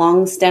like a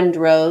long-stemmed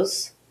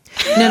rose?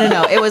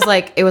 No. It was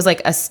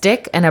like a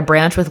stick and a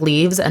branch with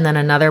leaves, and then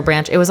another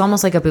branch. It was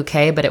almost like a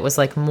bouquet, but it was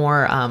like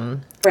more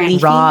Branchy?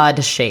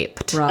 rod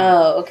shaped,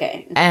 Oh,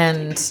 okay.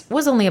 and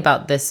was only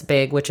about this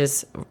big, which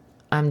is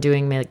I'm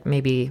doing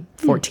maybe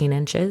 14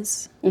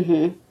 inches.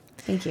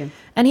 Thank you.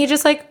 And he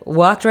just like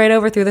walked right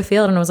over through the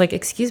field and was like,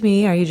 "Excuse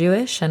me, are you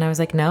Jewish?" And I was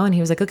like, "No." And he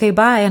was like, "Okay,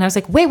 bye." And I was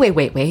like,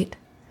 "Wait.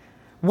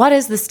 What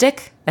is the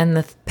stick and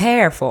the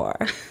pear for?"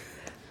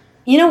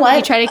 You know what?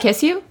 He tried to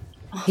kiss you?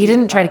 He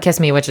didn't try to kiss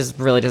me, which is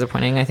really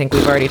disappointing. I think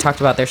we've already talked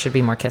about there should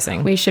be more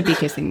kissing. We should be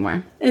kissing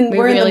more. and we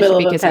we're in the really middle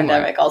should of be a kissing more.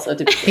 pandemic also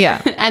to be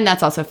Yeah. And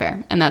that's also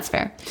fair. And that's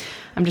fair.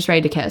 I'm just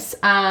ready to kiss.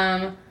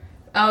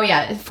 Oh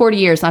yeah, 40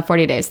 years, not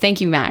 40 days.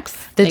 Thank you, Max.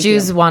 The Thank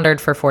Jews you. wandered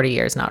for 40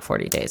 years, not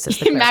 40 days. Is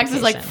the Max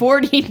is like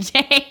clarification.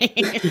 40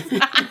 days.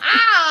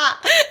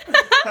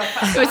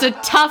 It was a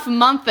tough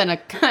month and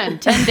 10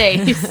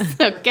 days.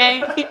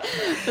 Okay,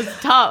 it was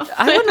tough.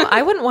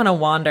 I wouldn't want to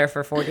wander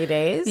for 40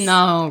 days.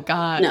 No,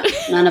 God. No,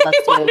 none of us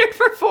do. Wandered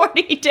for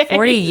 40 days.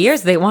 40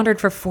 years. They wandered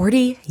for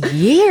 40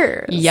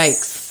 years.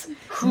 Yikes.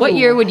 What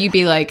year would you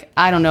be like,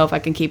 I don't know if I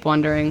can keep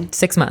wandering?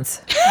 6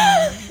 months.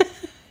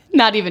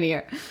 Not even a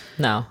year.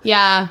 No.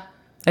 Yeah.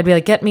 I'd be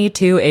like, get me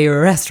to a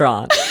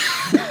restaurant.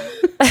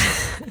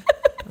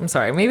 I'm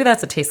sorry. Maybe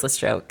that's a tasteless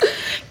joke.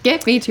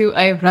 Get me to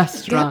a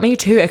restaurant. Get me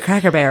to a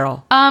Cracker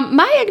Barrel.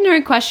 My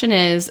ignorant question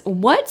is,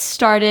 what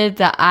started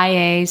the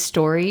IA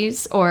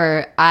stories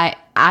or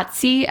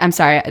IATSE? I'm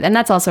sorry, and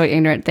that's also an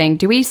ignorant thing.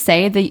 Do we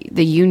say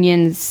the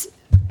unions?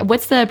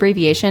 What's the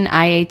abbreviation?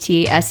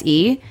 IATSE?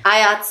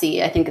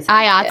 IATSE, I think is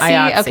IATSE?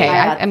 IATSE. Okay,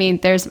 I mean,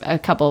 there's a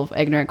couple of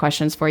ignorant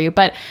questions for you,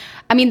 but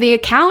I mean, the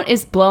account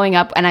is blowing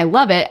up, and I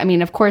love it. I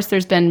mean, of course,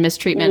 there's been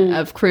mistreatment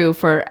of crew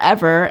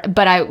forever,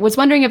 but I was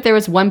wondering if there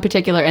was one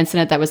particular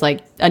incident that was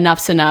like,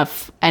 enough's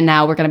enough, and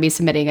now we're going to be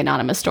submitting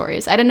anonymous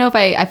stories. I don't know if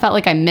I felt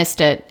like I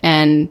missed it,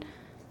 and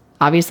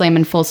obviously I'm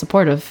in full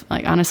support of,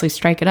 like, honestly,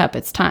 strike it up.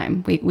 It's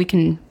time. We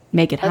can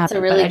make it happen. That's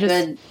a really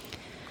good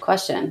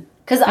question.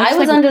 Because I I just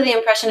was like- under the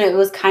impression it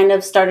was kind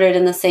of started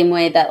in the same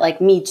way that like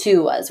Me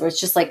Too was, where it's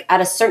just like at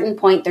a certain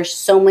point, there's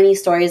so many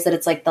stories that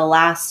it's like the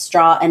last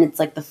straw, and it's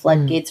like the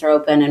floodgates are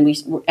open, and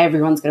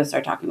everyone's going to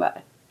start talking about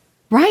it.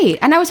 Right.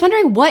 And I was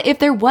wondering what if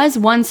there was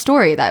one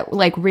story that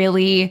like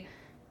really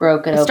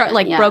Broke it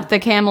open. Yeah. broke the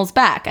camel's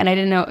back, and I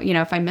didn't know,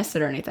 if I missed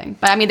it or anything.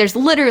 But I mean, there's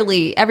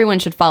literally, everyone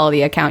should follow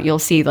the account. You'll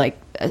see like,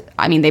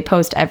 I mean, they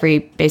post every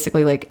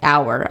basically like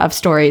hour of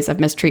stories of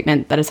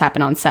mistreatment that has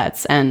happened on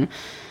sets and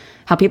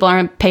how people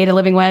aren't paid a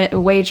living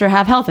wage or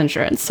have health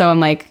insurance. So I'm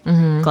like,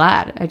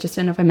 glad. I just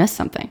didn't know if I missed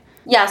something.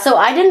 Yeah, so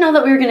I didn't know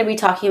that we were going to be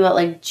talking about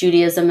like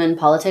Judaism and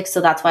politics, so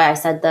that's why I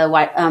said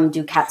the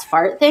do cats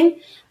fart thing.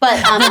 But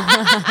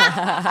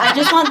I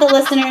just want the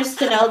listeners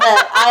to know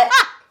that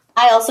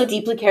I also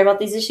deeply care about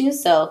these issues.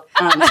 So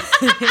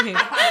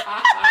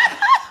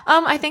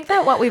I think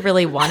that what we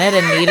really wanted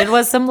and needed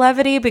was some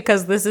levity,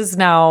 because this is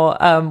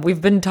now,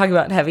 we've been talking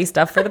about heavy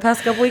stuff for the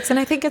past couple weeks, and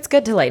I think it's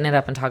good to lighten it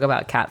up and talk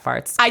about cat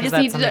farts. I just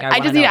need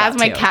to ask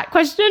my cat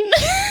question.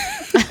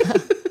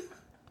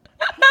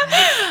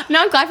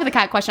 No, I'm glad for the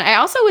cat question. I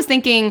also was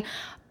thinking,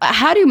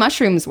 how do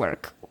mushrooms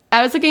work?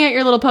 I was looking at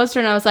your little poster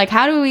and I was like,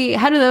 how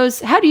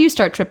do you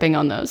start tripping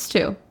on those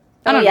too?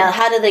 I don't know.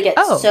 how do they get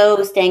Oh. so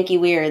stanky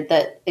weird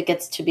that it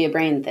gets to be a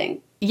brain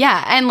thing?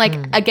 Yeah, and like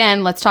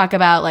again, let's talk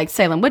about like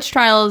Salem witch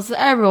trials.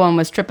 Everyone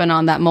was tripping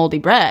on that moldy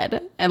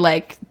bread and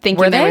like thinking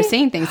Were they were they?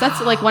 seeing things. That's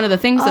like one of the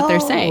things that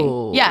they're saying.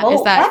 Oh. Yeah, Oh,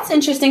 is that that's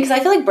interesting because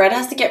I feel like bread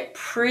has to get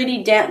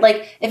pretty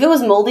like if it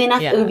was moldy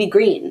enough, Yeah. it would be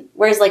green.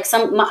 Whereas like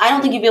I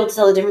don't think you'd be able to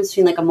tell the difference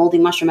between like a moldy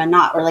mushroom and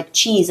not, or like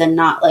cheese and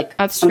not. Like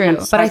That's sometimes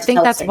true. it's But I hard to think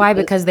tell that's certain why,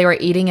 foods. because they were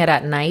eating it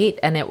at night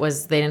and they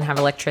didn't have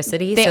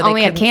electricity, they so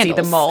only they had couldn't candles.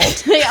 see the mold.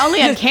 They only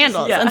had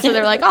candles, and so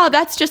they're like, "Oh,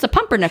 that's just a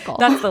pumpernickel."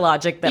 That's the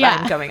logic that Yeah.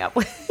 I'm coming up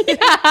with.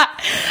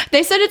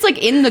 They said it's like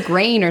in the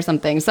grain or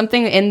something.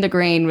 Something in the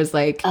grain was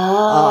like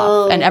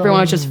Oh. off, and everyone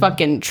was just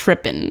fucking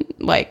tripping.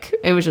 Like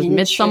it was just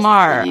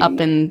midsummer Interesting. up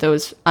in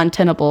those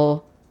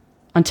untillable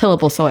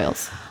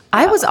soils.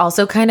 I was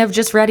also kind of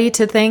just ready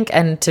to think,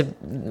 and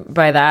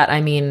by that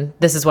I mean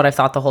this is what I've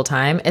thought the whole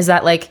time, is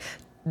that like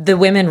the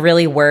women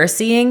really were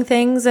seeing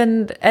things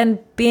and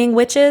being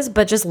witches,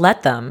 but just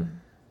let them.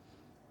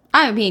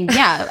 I mean,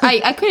 yeah,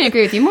 I couldn't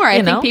agree with you more. I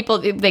You think know? people,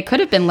 they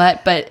could have been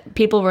let, but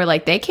people were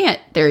like, they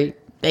can't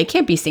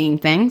be seeing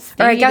things.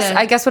 They Or I need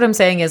guess what I'm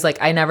saying is like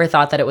I never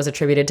thought that it was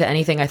attributed to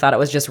anything. I thought it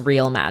was just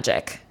real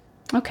magic.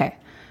 okay.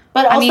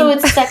 But also mean-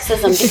 it's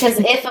sexism because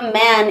if a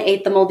man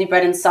ate the moldy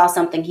bread and saw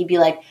something, he'd be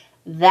like,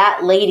 that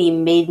lady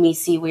made me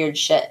see weird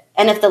shit.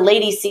 And if the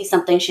lady sees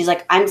something, she's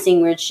like, I'm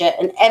seeing weird shit.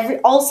 And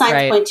all signs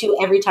Right. point to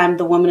every time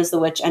the woman is the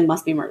witch and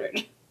must be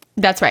murdered.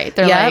 That's right.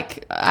 They're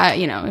Yep.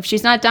 like, if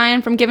she's not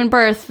dying from giving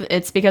birth,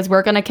 it's because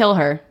we're going to kill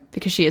her.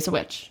 because she is a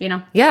witch, you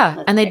know?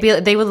 Yeah, and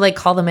they would like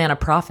call the man a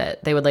prophet.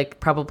 They would like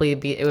probably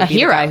be it would A be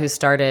hero. the guy who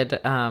started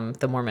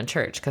the Mormon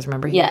Church, because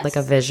remember he had like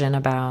a vision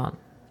about.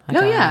 A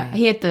Oh guy. yeah,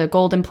 he had the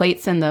golden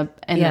plates and the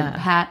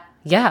hat.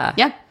 Yeah.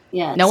 Yeah.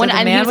 Yeah. No So one, the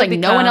and he man was would like,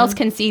 no one become- else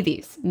can see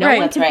these. No Right.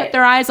 one That's can right. put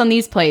their eyes on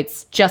these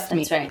plates. Just me.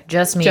 That's right.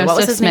 Just me. What was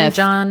Joseph his name? Smith.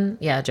 John?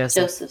 Yeah,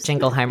 Joseph Smith.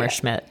 Jingleheimer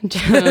Schmidt.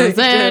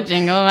 Joseph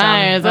Jingle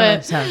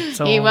Myers,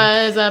 John- he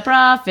was a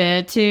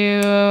prophet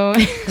too.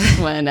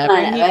 Whenever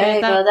he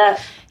gets Well, up,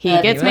 that- he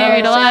gets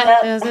married a lot.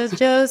 This is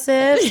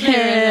Joseph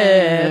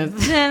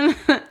Smith.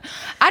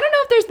 I don't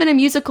know if there's been a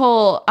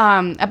musical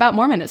about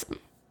Mormonism.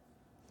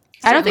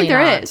 I don't think there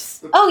Certainly not.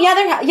 is. Oh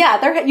yeah,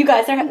 they're you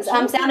guys are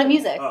Sound of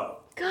Music.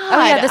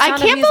 God, yeah, The Sound I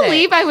of can't Music.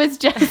 believe I was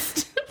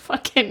just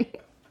fucking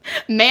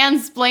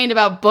mansplained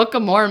about Book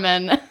of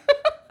Mormon.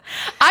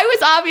 I was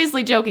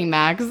obviously joking,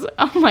 Max.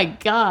 Oh my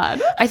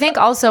god. I think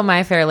also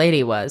My Fair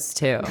Lady was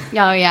too.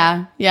 Oh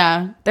yeah,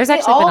 yeah. There's They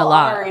actually all been a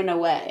lot. are in a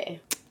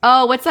way.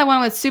 Oh, what's that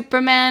one with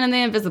Superman and the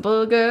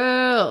Invisible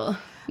Girl?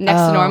 Next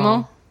to Oh.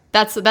 Normal.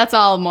 That's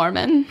all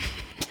Mormon.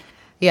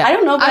 Yeah. I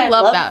don't know, but I I,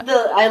 love love that.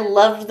 I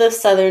love the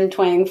southern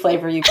twang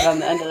flavor you put on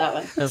the end of that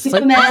one. It's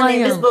Superman, like,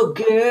 the Invisible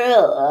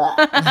Girl.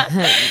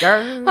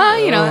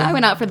 You know, I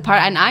went out for the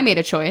part and I made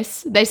a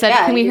choice. They said,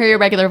 Yeah, "Can we you hear your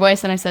regular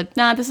voice?" And I said,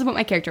 "Nah, this is what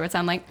my character would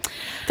sound like."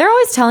 They're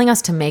always telling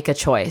us to make a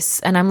choice.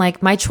 And I'm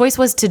like, my choice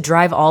was to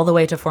drive all the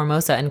way to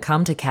Formosa and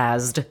come to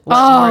Kazd.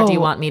 What more do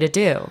you want me to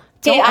do?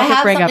 Okay, I ever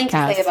have bring up something to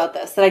Cass. say about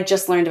this that I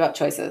just learned about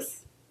choices.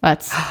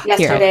 Let's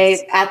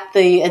Yesterday at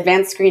the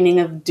advanced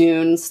screening of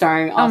Dune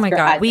starring Oscar Oh my God.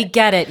 Isaac. We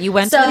get it. You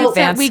went So, to an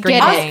advanced we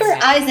get screening. it.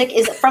 Oscar Isaac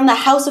is from the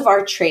House of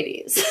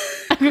Artrades.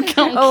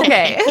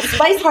 Okay.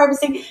 Spice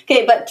harvesting.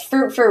 Okay, but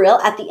for real,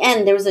 at the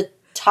end there was a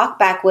talk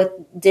back with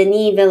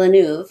Denis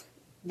Villeneuve,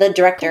 the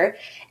director,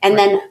 and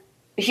then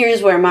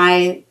here's where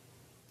my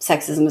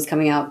sexism is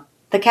coming out.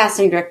 The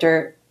casting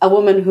director, a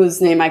woman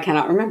whose name I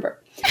cannot remember,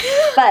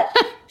 but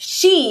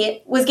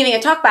she was giving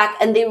a talk back,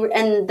 and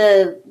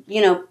the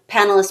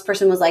panelist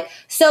person was like,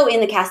 "So in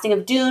the casting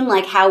of Dune,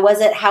 like how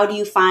was it? How do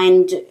you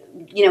find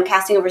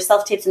casting over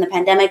self tapes in the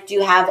pandemic? Do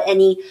you have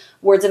any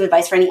words of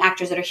advice for any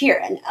actors that are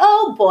here?" And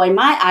oh boy,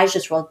 my eyes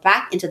just rolled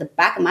back into the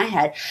back of my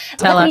head.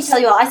 Let me tell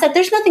you all. I said,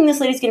 "There's nothing this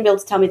lady's going to be able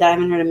to tell me that I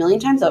haven't heard a million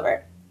times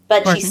over."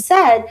 But she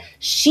said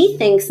she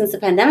thinks since the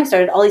pandemic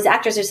started, all these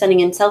actors are sending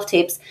in self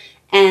tapes,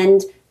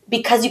 and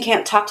because you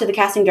can't talk to the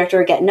casting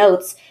director or get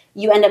notes,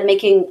 you end up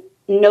making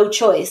no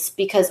choice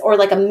or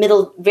like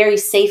a very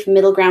safe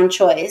middle ground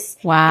choice.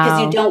 Wow.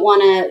 Because you don't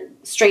want to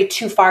stray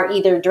too far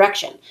either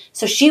direction.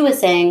 So she was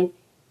saying,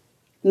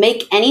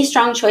 make any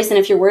strong choice, and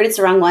if you're worried it's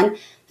the wrong one,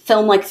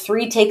 film like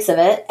 3 takes of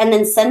it and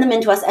then send them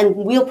in to us, and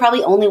we'll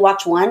probably only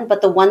watch one,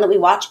 but the one that we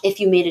watch, if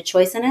you made a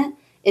choice in it,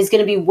 is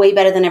going to be way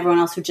better than everyone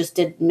else who just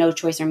did no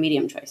choice or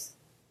medium choice.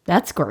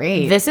 That's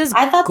great. This is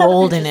I thought that was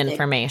golden interesting.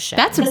 information.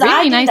 That's 'Cause I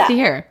really do nice that. to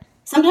hear.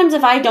 Sometimes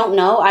if I don't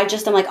know, I'm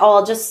like, oh,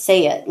 I'll just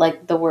say it,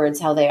 like the words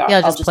how they are. yeah,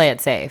 I'll just play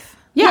it safe.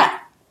 Yeah.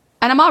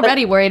 And I'm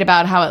already worried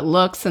about how it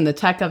looks and the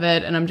tech of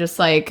it. And I'm just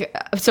like,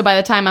 so by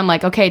the time I'm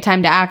like, okay,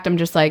 time to act, I'm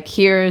just like,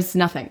 here's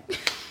nothing.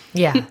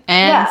 Yeah. And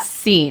Yeah.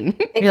 scene.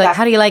 You're like,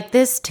 how do you like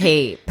this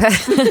tape?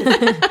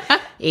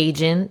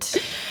 Agent.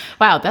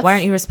 Wow. That's Why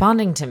aren't you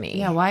responding to me?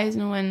 Yeah. Why is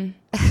no one?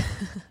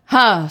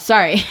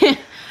 Sorry.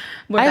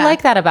 We're I back.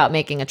 like that about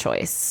making a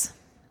choice.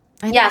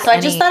 Yeah, so I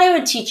just thought I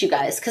would teach you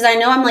guys because I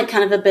know I'm like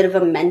kind of a bit of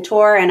a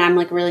mentor and I'm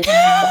like a really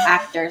successful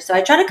actor. So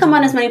I try to come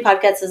on as many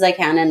podcasts as I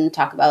can and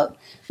talk about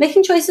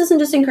making choices and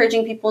just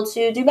encouraging people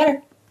to do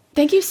better.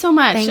 Thank you so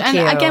much. Thank and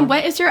you. again,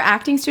 what is your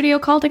acting studio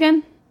called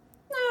again?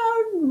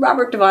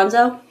 Robert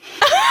DeVonzo.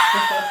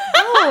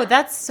 Oh,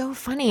 that's so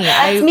funny.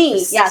 That's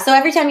me. Yeah, so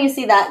every time you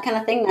see that kind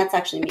of thing, that's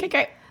actually me. Okay,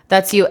 great.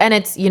 That's you. And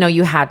it's,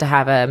 you had to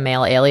have a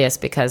male alias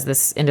because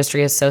this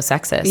industry is so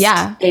sexist.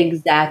 Yeah.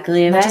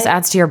 Exactly. That just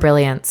adds to your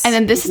brilliance. And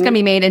then this is going to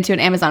be made into an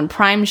Amazon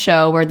Prime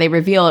show where they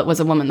reveal it was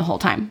a woman the whole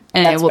time.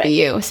 And That's it will right.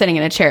 be you sitting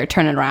in a chair,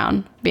 turning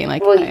around, being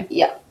like, Well, "Hey."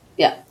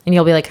 yeah, And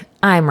you'll be like,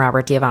 I'm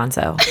Robert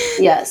D'Avanzo.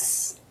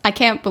 yes. I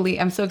can't believe,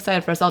 I'm so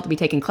excited for us all to be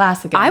taking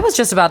class again.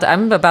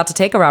 I'm about to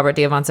take a Robert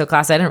D'Avanzo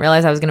class. I didn't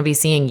realize I was going to be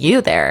seeing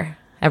you there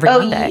every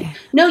Monday.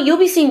 No, you'll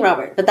be seeing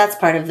Robert, but that's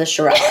part of the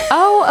charade.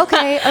 Oh,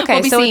 okay. Okay.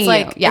 We'll be So seeing it's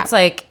like, you. Yeah. it's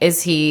like,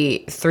 is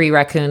he 3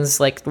 raccoons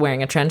like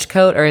wearing a trench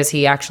coat, or is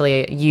he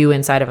actually you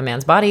inside of a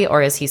man's body,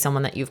 or is he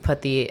someone that you've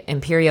put the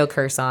Imperio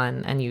curse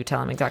on and you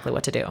tell him exactly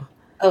what to do?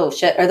 Oh,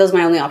 shit. Are those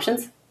my only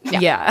options? Yeah.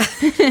 yeah.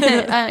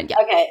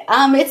 Okay.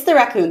 It's the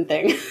raccoon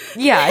thing.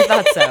 Yeah, I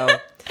thought so.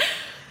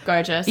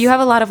 Gorgeous. You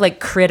have a lot of like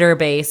critter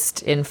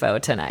based info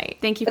tonight.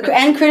 Thank you for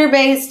And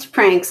critter-based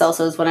pranks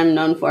also is what I'm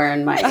known for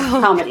in my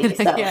comedy.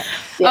 So, Yeah.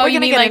 Oh, We're you gonna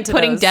mean get like into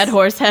putting those. dead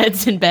horse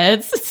heads in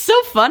beds? It's so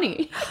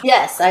funny.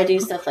 yes, I do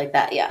stuff like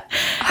that, yeah.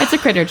 It's a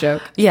critter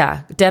joke.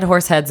 Yeah. Dead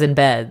horse heads in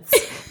beds.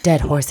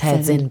 Dead horse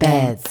heads in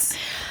beds.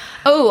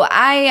 Oh,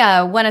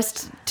 I want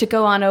us to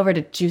go on over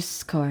to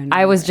Juice Corner.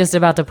 I was just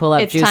about to pull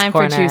up It's Juice time for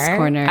Corner. Juice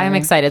Corner. I'm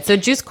excited. So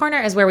Juice Corner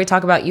is where we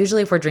talk about,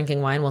 usually if we're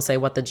drinking wine, we'll say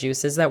what the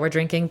juice is that we're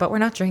drinking, but we're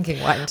not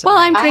drinking wine tonight. Well,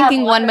 I'm I drinking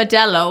have one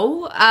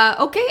Modelo.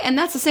 Okay, and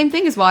that's the same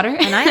thing as water.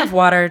 and I have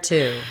water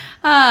too.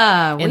 We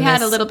had a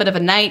this- little bit of a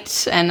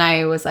night, and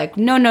I was like,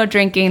 no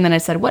drinking. Then I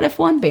said, what if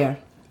one beer?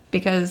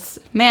 Because,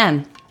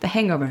 man, the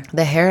hangover.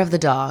 The hair of the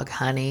dog,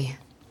 honey.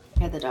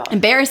 Or the dog.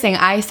 Embarrassing.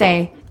 I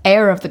say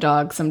air of the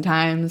dog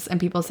sometimes, and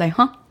people say,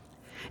 huh?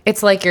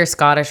 It's like you're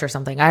Scottish or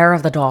something. Hair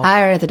of the dog.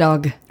 Air of the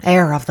dog.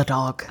 Hair of the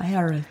dog.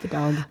 Air of the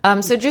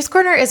dog. So Juice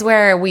Corner is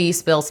where we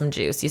spill some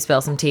juice. You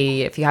spill some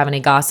tea. If you have any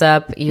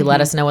gossip, you let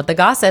us know what the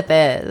gossip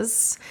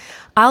is.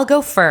 I'll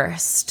go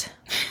first.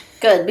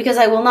 Good, because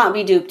I will not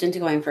be duped into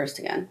going first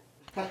again.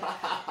 Well,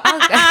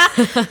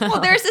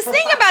 there's this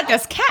thing about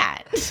this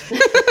cat.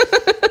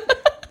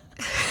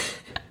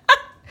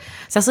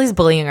 Cecily's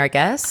bullying our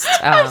guest.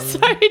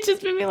 Sorry, it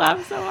just made me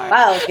laugh so hard.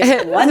 Wow,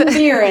 get one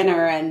beer in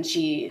her and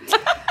she...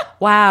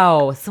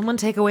 Wow, someone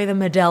take away the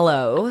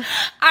Modelo.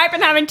 I've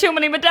been having too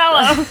many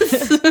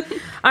Modelos.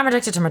 I'm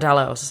addicted to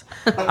Modelos.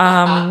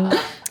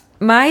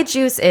 My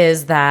juice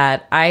is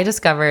that I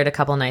discovered a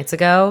couple nights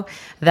ago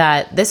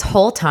that this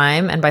whole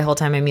time, and by whole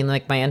time I mean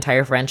like my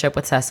entire friendship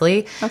with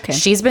Cecily, Okay.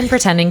 she's been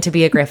pretending to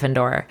be a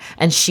Gryffindor,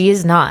 and she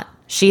is not.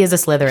 She is a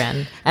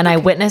Slytherin. And I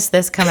witnessed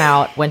this come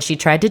out when she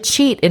tried to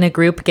cheat in a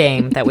group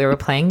game that we were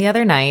playing the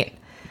other night.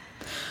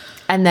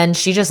 And then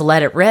she just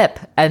let it rip,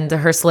 and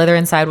her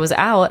Slytherin side was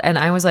out. And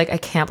I was like, I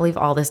can't believe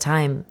all this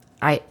time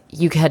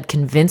you had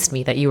convinced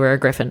me that you were a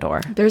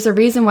Gryffindor. There's a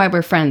reason why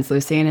we're friends,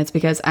 Lucy, and it's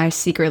because I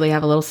secretly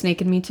have a little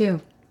snake in me too.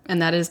 And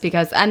that is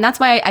because, and that's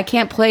why I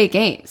can't play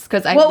games,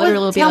 because I literally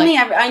will be tell like, me,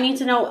 I need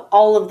to know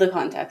all of the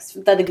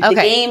context. The Okay.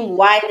 game,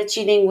 why the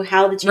cheating,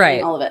 how the cheating,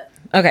 Right. all of it.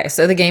 Okay,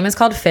 so the game is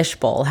called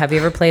Fishbowl. Have you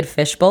ever played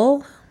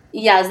Fishbowl?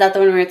 Yeah, is that the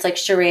one where it's like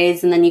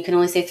charades and then you can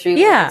only say 3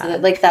 Yeah.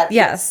 words? Like that?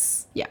 Yes.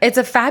 Yeah. It's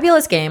a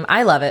fabulous game.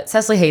 I love it.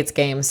 Cecily hates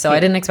games, so I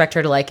didn't expect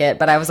her to like it,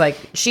 but I was like,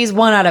 she's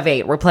 1 out of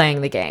 8. We're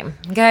playing the game.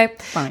 Okay.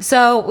 Fine.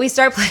 So we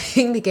start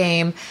playing the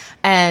game,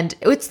 and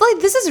it's like,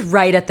 this is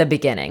right at the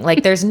beginning.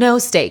 Like, there's no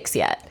stakes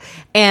yet.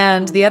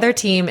 And the other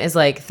team is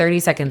like 30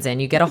 seconds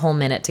in. You get a whole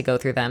minute to go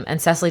through them. And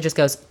Cecily just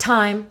goes,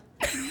 time.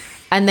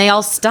 And they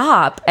all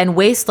stop and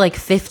waste like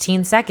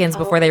 15 seconds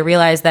before they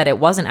realize that it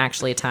wasn't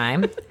actually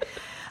time.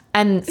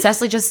 And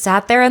Cecily just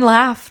sat there and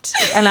laughed.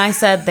 And I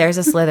said, there's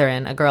a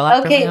Slytherin, a girl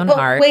after Okay, my own but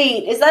heart.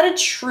 wait, is that a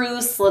true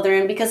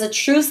Slytherin? Because a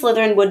true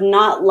Slytherin would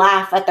not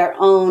laugh at their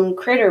own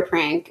critter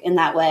prank in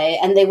that way,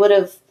 and they would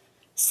have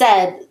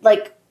said,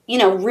 like,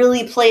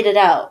 really played it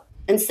out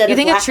instead You of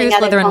think a laughing true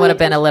at it, Slytherin calling would have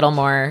been it a little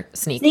more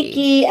sneaky?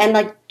 sneaky and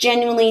like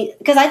genuinely,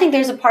 because I think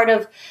there's a part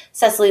of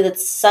Cecily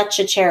that's such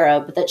a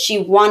cherub that she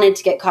wanted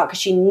to get caught because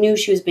she knew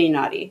she was being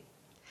naughty.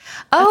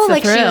 Oh, That's the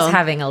like she thrill. was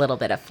having a little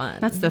bit of fun.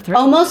 that's the thrill.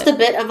 Almost a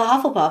bit of a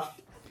Hufflepuff.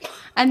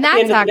 And the that's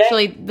end of the day.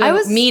 actually the I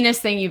was-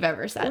 meanest thing you've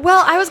ever said.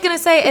 Well, I was going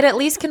to say, it at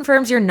least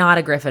confirms you're not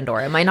a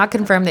Gryffindor. It might not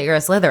confirm that you're a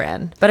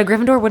Slytherin, but a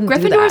Gryffindor wouldn't do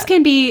Gryffindors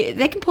that.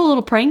 they can pull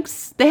little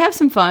pranks. They have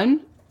some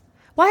fun.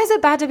 Why is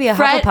it bad to be a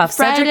Fred Hufflepuff?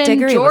 Cedric and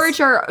Diggory George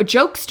was, are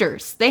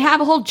jokesters. They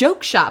have a whole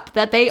joke shop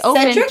that they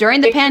opened Cedric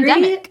during the Diggory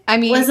pandemic. I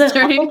mean, was it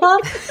during-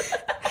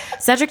 Hufflepuff?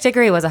 Cedric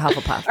Diggory was a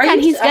Hufflepuff. Are Yeah,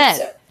 and he's I'm dead.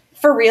 so-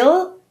 For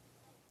real?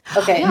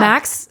 Okay.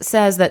 Max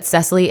says that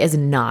Cecily is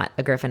not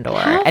a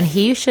Gryffindor, and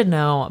he should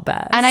know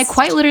best. And I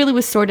quite literally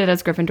was sorted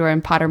as Gryffindor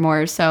and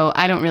Pottermore, so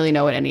I don't really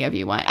know what any of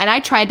you want. And I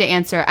tried to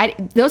answer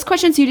those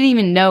questions. You didn't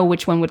even know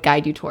which one would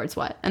guide you towards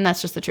what, and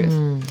that's just the truth.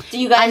 Do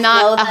you guys I'm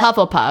know not a that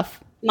Hufflepuff.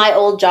 my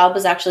old job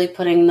was actually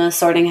putting the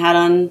sorting hat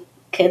on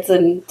kids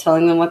and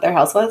telling them what their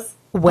house was?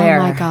 Where?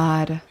 Oh my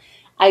god!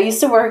 I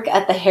used to work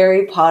at the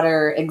Harry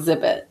Potter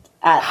exhibit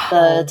at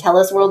the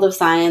TELUS World of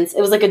Science.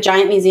 It was like a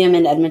giant museum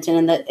in Edmonton,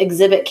 and the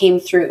exhibit came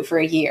through for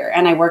a year,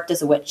 and I worked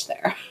as a witch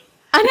there.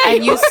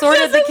 And you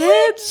sorted the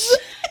kids?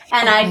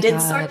 And I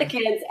did sort the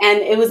kids,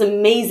 and it was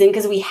amazing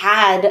because we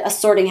had a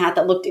sorting hat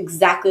that looked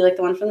exactly like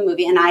the one from the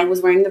movie, and I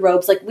was wearing the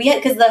robes. Like we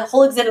had, because the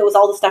whole exhibit was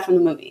all the stuff from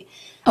the movie.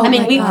 Oh I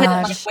mean, my we couldn't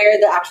gosh. like, wear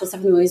the actual stuff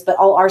from the movies, but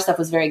all our stuff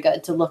was very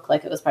good to look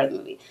like it was part of the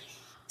movie.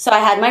 So I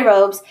had my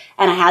robes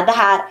and I had the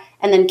hat,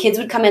 and then kids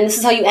would come in. This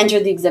is how you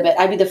entered the exhibit.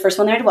 I'd be the first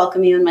one there to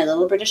welcome you in my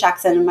little British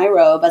accent and my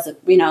robe as a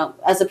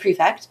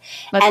prefect.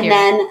 Let's and hear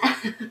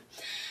then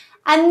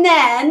and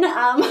then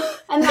I'd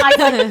like, why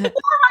don't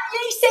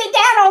you sit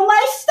down on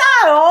my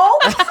style?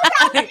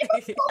 I got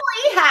a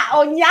fully hat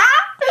on ya.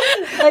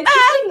 Like just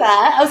like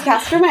that. I was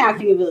cast for my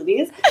acting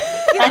abilities.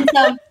 And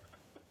so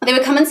they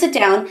would come and sit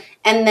down,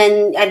 and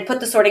then I'd put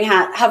the sorting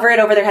hat, hover it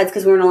over their heads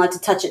because we weren't allowed to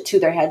touch it to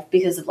their head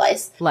because of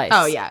lice. Lice.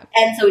 Oh yeah.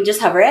 And so we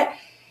just hover it.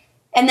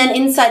 And then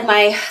inside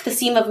the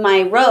seam of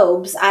my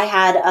robes, I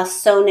had a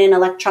sewn-in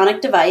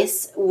electronic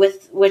device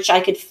with which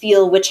I could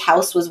feel which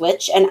house was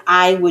which, and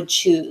I would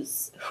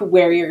choose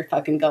where you're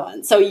fucking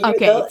going. So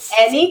Okay.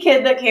 any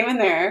kid that came in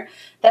there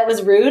that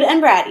was rude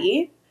and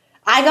bratty,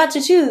 I got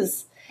to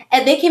choose.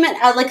 And they came in,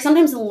 like,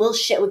 sometimes the little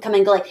shit would come in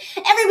and go like,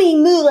 everybody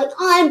move, like,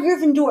 I'm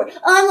Gryffindor.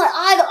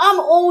 I'm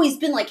always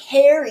been like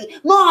Harry.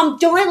 Mom,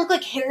 don't I look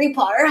like Harry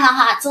Potter?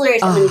 Haha, it's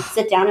hilarious. And then he'd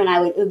sit down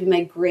and it would be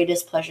my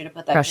greatest pleasure to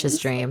put that. Crushes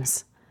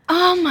dreams.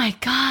 Oh my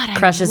God. I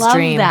Crushes love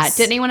dreams. that.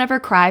 Did anyone ever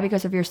cry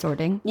because of your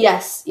sorting?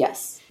 Yes.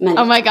 Many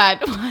Oh my God.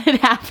 What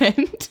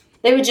happened?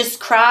 They would just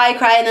cry,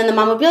 and then the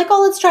mom would be like,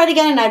 oh, let's try it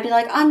again. And I'd be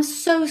like, I'm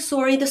so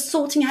sorry. The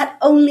sorting hat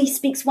only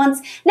speaks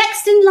once.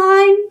 Next in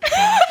line.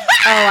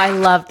 I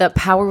love that.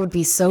 Power would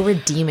be so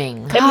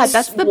redeeming. God,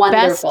 that's the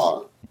wonderful.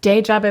 best day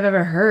job I've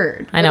ever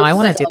heard. I know. I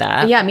want to do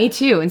that. Yeah, me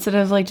too. Instead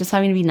of like just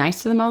having to be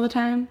nice to them all the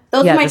time.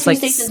 Those Yeah, were my just two like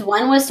stations.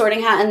 One was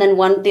Sorting Hat, and then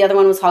the other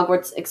one was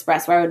Hogwarts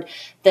Express, where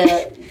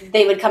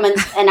they would come in,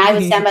 and I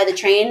would stand by the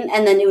train,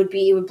 and then it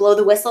would blow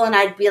the whistle, and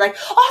I'd be like,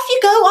 off you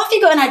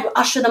go, and I'd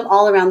usher them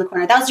all around the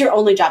corner. That was your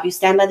only job. You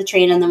stand by the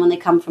train, and then when they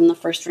come from the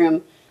first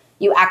room,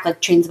 you act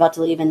like train's about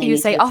to leave, and You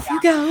say, off you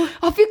go.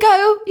 Off you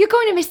go. You're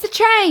going to miss the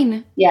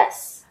train.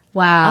 Yes.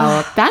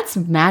 Wow, that's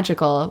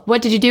magical.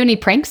 What did you do? Any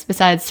pranks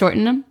besides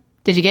sorting them?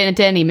 Did you get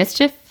into any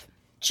mischief?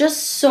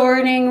 Just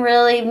sorting,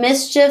 really.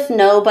 Mischief,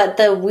 no, but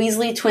the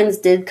Weasley twins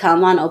did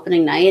come on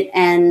opening night,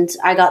 and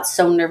I got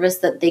so nervous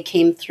that they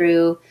came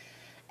through,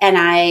 and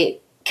I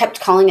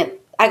kept calling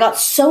it. I got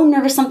so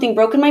nervous something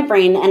broke in my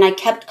brain, and I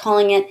kept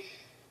calling it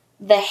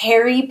the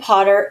Harry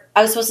Potter.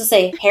 I was supposed to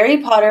say Harry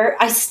Potter.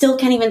 I still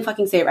can't even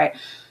fucking say it right.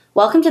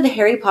 Welcome to the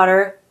Harry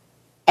Potter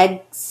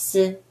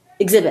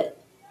exhibit.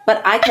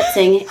 But I kept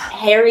saying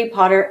Harry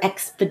Potter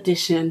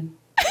expedition.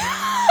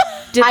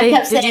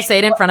 Did you say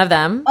it in front of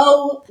them?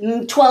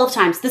 12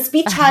 times. The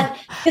speech had,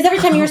 because every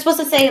time you were supposed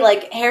to say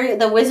like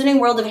the Wizarding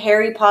World of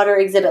Harry Potter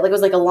exhibit, like it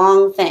was like a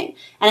long thing.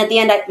 And at the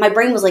end, my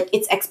brain was like,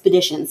 it's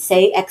expedition.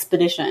 Say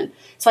expedition.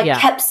 So I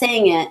kept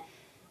saying it.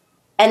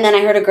 And then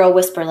I heard a girl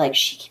whisper like,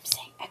 she keeps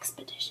saying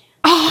expedition.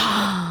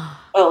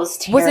 It was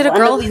terrible. Was it a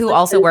girl who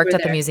also worked at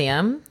the there.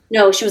 museum?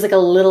 No, she was like a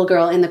little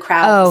girl in the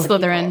crowd.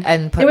 Slytherin.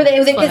 And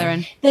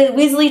Slytherin. The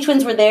Weasley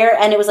twins were there,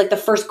 and it was like the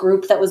first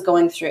group that was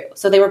going through.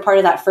 So they were part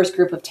of that first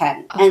group of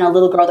 10. And a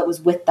little girl that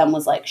was with them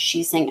was like,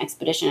 she's saying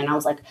expedition. And I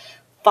was like,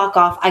 fuck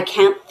off. I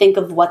can't think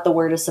of what the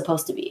word is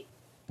supposed to be.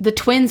 The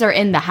twins are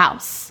in the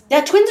house.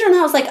 Yeah, twins are in the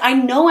house. Like, I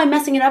know I'm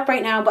messing it up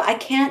right now, but I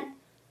can't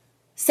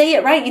say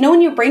it right. You know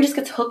when your brain just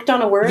gets hooked on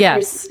a word?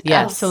 Yes.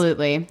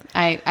 Absolutely.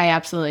 I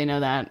absolutely know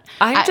that.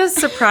 I'm just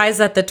surprised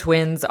that the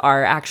twins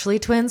are actually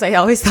twins. I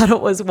always thought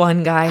it was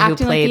one guy who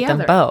Acting like played the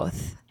them other.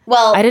 both.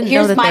 Well, I didn't know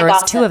here's that my there was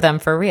gossip. two of them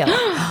for real.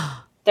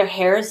 Their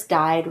hair's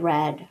dyed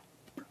red.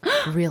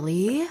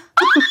 Really?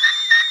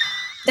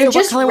 They're what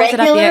just color was it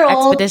at the regular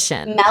old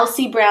expedition?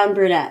 mousy brown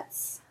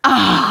brunettes.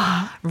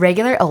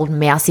 Regular old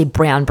mousy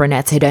brown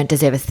brunettes who don't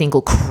deserve a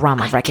single crumb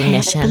of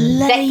recognition.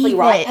 Exactly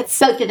right. Put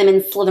both of them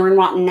in Slytherin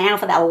right now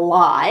for their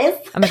lives.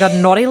 Oh my god,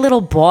 naughty little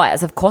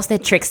boys. Of course they're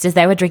tricksters.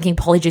 They were drinking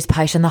Polyjuice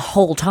potion the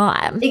whole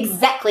time.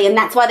 Exactly, and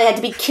that's why they had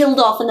to be killed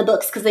off in the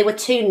books, because they were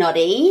too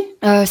naughty.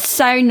 Oh,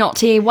 so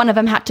naughty. One of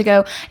them had to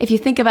go. If you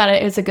think about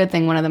it, it was a good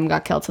thing one of them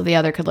got killed so the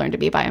other could learn to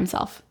be by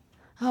himself.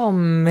 Oh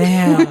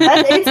man.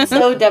 It's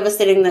so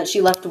devastating that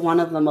she left one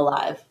of them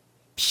alive.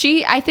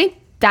 I think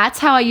that's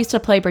how I used to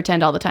play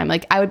pretend all the time.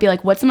 Like, I would be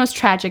like, what's the most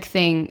tragic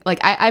thing? Like,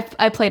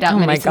 I played out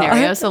my many God.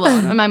 scenarios. So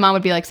and my mom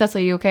would be like,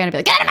 Cecily, you okay? And I'd be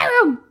like, get out of my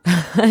room.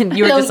 And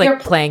you were So just like you're-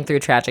 playing through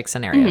tragic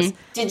scenarios.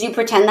 Did you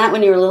pretend that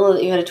when you were little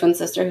that you had a twin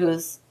sister who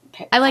was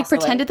I like passed away?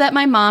 pretended that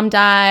my mom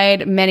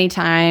died many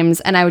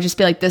times. And I would just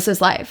be like, this is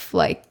life.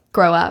 Like,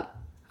 grow up.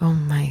 Oh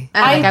my.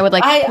 And I would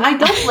like, I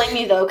don't blame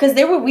you though, because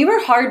we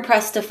were hard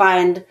pressed to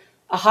find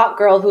a hot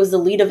girl who was the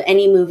lead of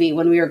any movie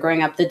when we were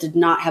growing up that did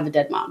not have a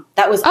dead mom.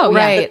 That was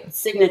right. the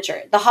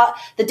signature. The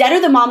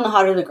deader the mom, the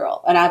hotter the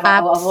girl. And I've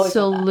always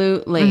done that.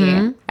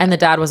 absolutely. And the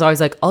dad was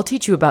always like, I'll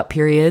teach you about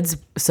periods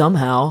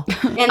somehow.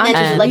 And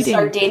then she'd like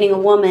start dating a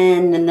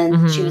woman, and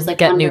then she was like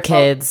Get new wonderful.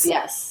 kids.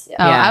 Yes. Yeah.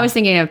 Oh, Yeah. I was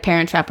thinking of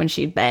Parent Trap when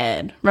she's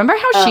bad. Remember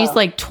how she's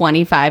like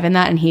 25 in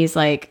that and he's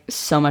like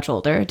so much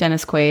older?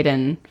 Dennis Quaid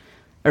and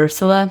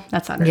Ursula.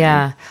 That's not her name.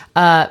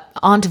 Yeah.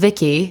 Aunt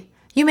Vicky.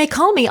 You may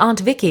call me Aunt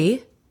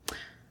Vicky.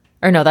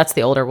 Or no, that's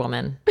the older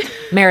woman.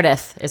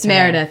 Meredith is her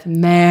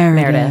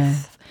name.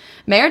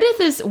 Meredith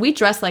is, we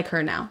dress like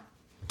her now.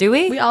 Do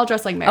we? We all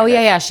dress like Meredith. Oh,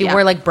 yeah. She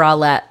wore like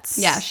bralettes.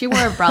 Yeah, she wore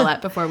a bralette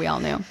before we all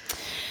knew.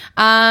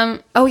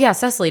 Oh, yeah.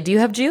 Cecily, do you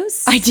have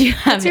juice? I do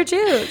have What's your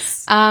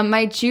juice?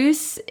 my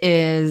juice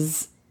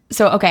is,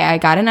 so, okay, I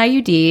got an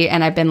IUD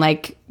and I've been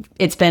like,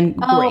 it's been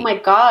great. Oh my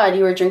God,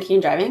 you were drinking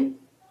and driving?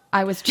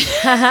 I was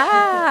just, no,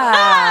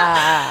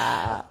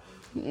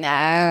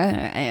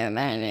 I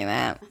don't do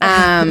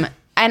that.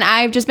 And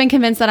I've just been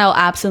convinced that I'll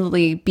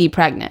absolutely be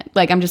pregnant.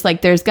 Like, I'm just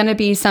like, there's going to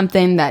be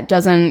something that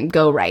doesn't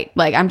go right.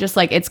 Like, I'm just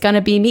like, it's going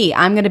to be me.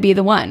 I'm going to be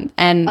the one.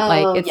 And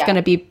like, it's going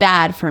to be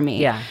bad for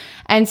me. Yeah.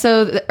 And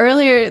so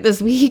earlier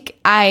this week,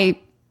 I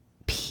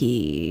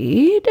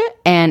peed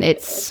and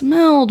it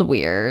smelled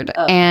weird.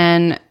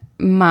 And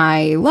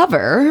my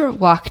lover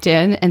walked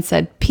in and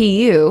said,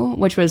 PU,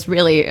 which was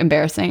really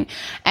embarrassing.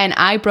 And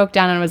I broke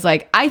down and was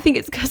like, I think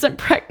it's because I'm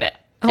pregnant.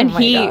 Oh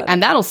my God.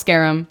 And that'll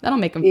scare him. That'll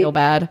make him feel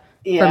bad.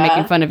 for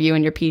making fun of you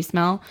and your pee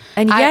smell.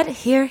 And yet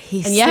here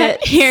he sits.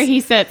 Yet here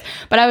he sits.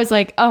 But I was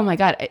like, oh my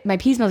God, my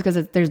pee smells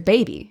because there's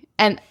baby.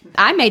 And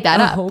I made that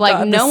up. Like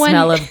God, no the one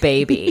smell of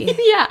baby.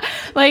 Yeah.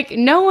 Like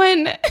no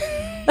one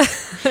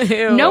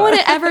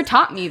had ever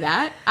taught me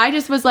that. I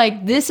just was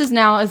like, this is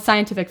now a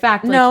scientific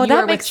fact. Like, No, you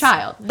that are makes with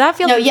child. That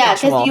feels because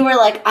sexual. you were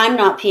like, I'm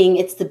not peeing,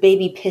 it's the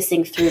baby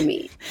pissing through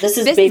me. This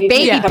is baby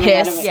piss coming out of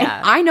piss. me.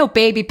 Yeah. I know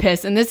baby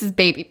piss, and this is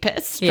baby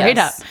piss straight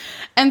Yes. up.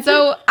 And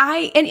so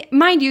and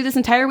mind you, this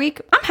entire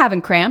week, I'm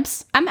having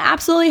cramps. I'm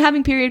absolutely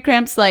having period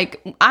cramps.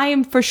 Like I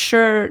am for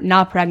sure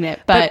not pregnant,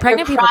 but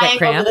pregnant You're people get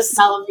crying over the cramps.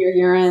 smell of your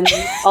urine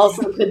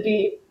also could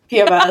be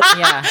PMS.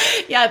 Yeah.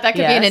 yeah, that could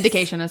be an Yes.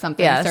 indication of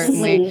something, Yes.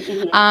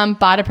 certainly.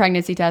 Bought a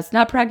pregnancy test,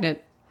 not pregnant.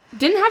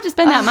 Didn't have to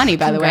spend that money,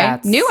 by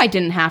congrats. the way. Knew I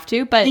didn't have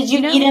to, but Did you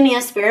eat any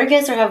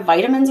asparagus or have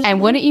vitamins? Or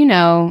and wouldn't you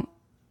know,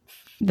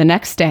 the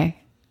next day,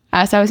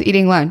 as I was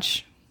eating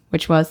lunch,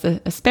 which was the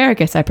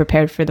asparagus I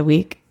prepared for the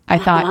week, I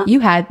thought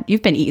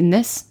you've been eating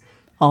this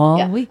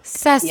all week.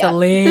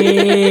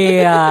 Cecily.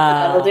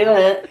 That'll do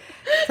it.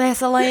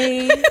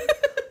 Cecily.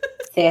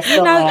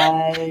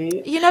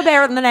 Cecily. You know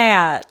better than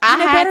that. You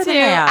know better than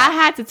that. I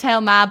had to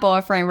tell my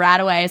boyfriend right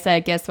away. I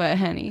said, guess what,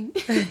 honey?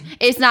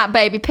 It's not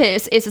baby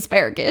piss, it's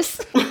asparagus.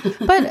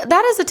 But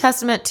that is a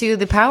testament to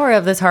the power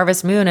of this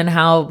harvest moon and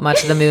how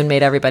much the moon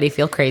made everybody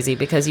feel crazy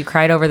because you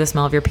cried over the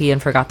smell of your pee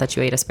and forgot that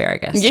you ate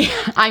asparagus. Yeah,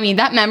 I mean,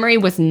 that memory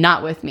was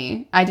not with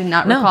me. I did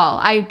not recall.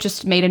 I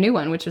just made a new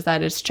one, which was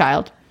that as a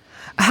child.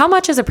 How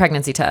much is a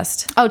pregnancy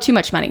test? Oh, too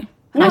much money.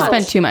 I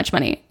spent too much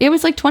money. It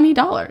was like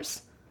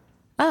 $20.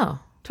 Oh.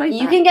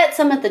 25. You can get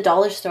some at the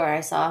dollar store,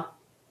 I saw.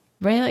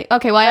 Really?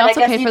 Okay, well, I But I also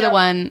guess paid you for the don't-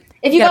 one.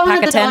 If you You got go a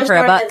into pack the of 10 dollar for a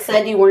store buck. that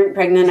said you weren't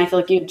pregnant, I feel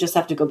like you just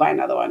have to go buy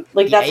another one.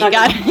 Like that's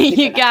not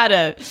You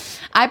gotta.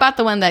 I bought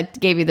the one that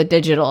gave you the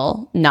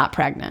digital not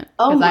pregnant.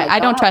 Oh 'Cause my I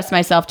don't God. trust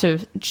myself to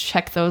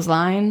check those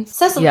lines.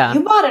 Cecily, Yeah. you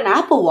bought an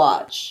Apple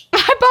Watch.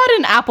 I bought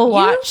an Apple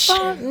Watch.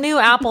 New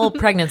Apple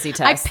pregnancy I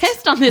test.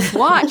 pissed on this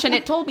watch and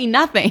it told me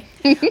nothing.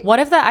 What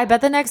if I bet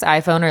the next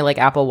iPhone or like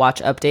Apple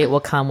Watch update will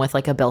come with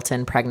like a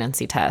built-in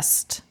pregnancy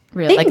test.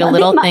 Really? Like a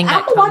little thing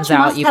that Apple comes Watch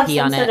out, must you have pee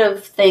some on it. sort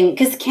of thing.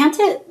 Because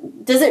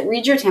does it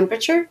read your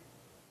temperature?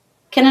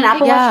 Can an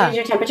Apple Yeah. Watch read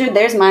your temperature?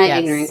 There's my Yes.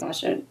 ignorant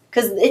question.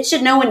 Because it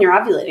should know when you're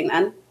ovulating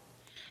then.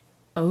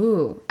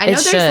 Oh, I know It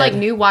there's should. like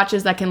new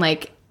watches that can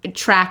like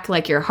track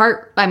like your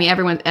heart. I mean,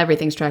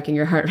 everything's tracking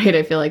your heart rate.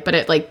 I feel like, but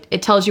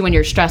it tells you when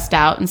you're stressed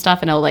out and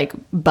stuff, and it'll like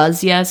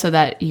buzz you so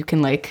that you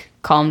can like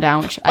calm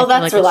down. Which I feel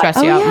that's like will stress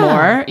you relax- out Oh, yeah.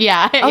 more.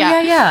 Yeah, Oh,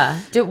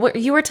 yeah.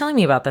 You were telling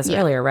me about this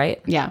earlier,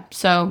 right? yeah.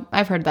 So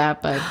I've heard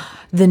that, but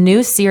The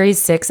new Series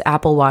 6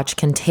 Apple Watch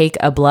can take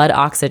a blood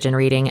oxygen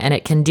reading and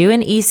it can do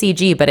an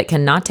ECG, but it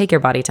cannot take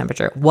your body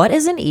temperature. What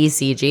is an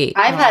ECG?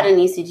 I've had an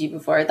ECG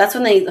before. That's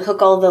when they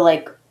hook all the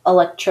like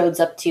electrodes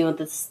up to you with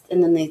this,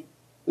 and then they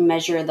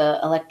measure the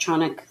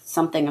electronic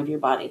something of your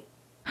body.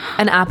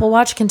 An Apple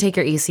Watch can take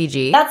your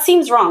ECG. That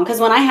seems wrong because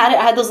when I had it,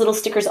 I had those little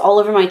stickers all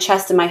over my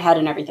chest and my head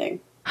and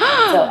everything. So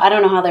I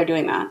don't know how they're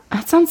doing that.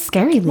 that sounds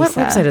scary, Lisa. What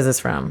website is this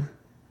from?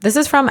 This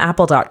is from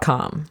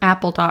apple.com.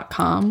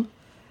 Apple.com.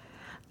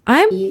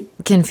 I'm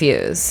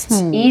confused.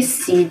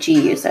 ECG,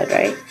 you said,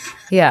 right?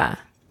 Yeah.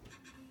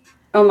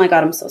 Oh my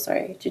god, I'm so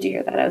sorry. Did you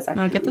hear that? I was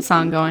actually Oh, get the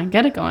song going.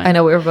 Get it going. I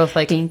know we were both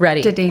like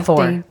ready ding, for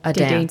ding, a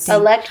ding, dance. ding.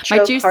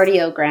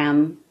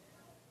 electrocardiogram.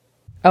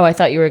 Oh, I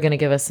thought you were going to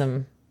give us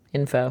some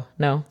info.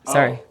 No,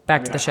 sorry.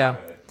 Back to the show.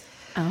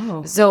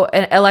 Oh. So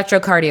an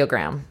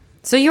electrocardiogram.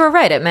 So you were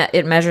right.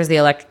 It measures the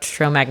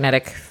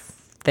electromagnetic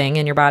thing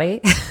in your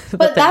body.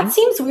 But that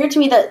seems weird to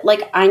me that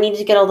like I need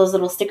to get all those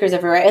little stickers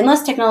everywhere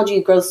unless technology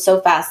grows so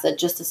fast that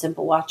just a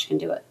simple watch can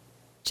do it.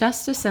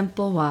 Just a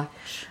simple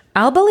watch.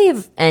 I'll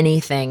believe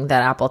anything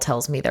that Apple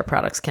tells me their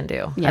products can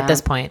do Yeah. at this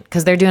point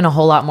because they're doing a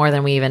whole lot more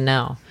than we even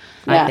know.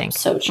 Yeah, I think.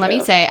 so true. Let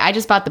me say, I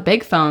just bought the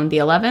big phone, the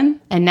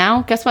 11, and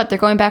now guess what? They're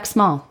going back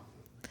small.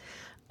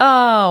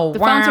 Oh, The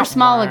phones are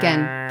small again.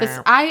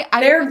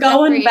 They're was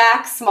going every-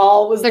 back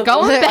small was They're the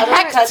going most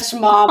back touch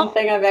mom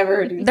thing I've ever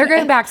heard. They're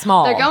going back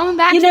small. They're going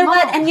back. You know small.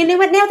 what? And you know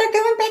what? Now they're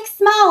going back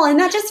small, and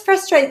that just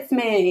frustrates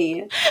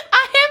me.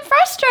 I am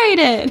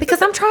frustrated.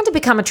 Because I'm trying to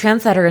become a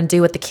trendsetter and do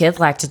what the kids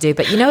like to do.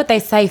 But you know what they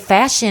say?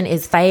 Fashion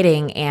is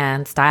fading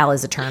and style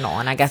is eternal.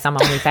 And I guess I'm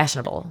only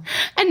fashionable.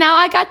 And now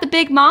I got the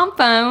big mom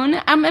phone.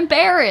 I'm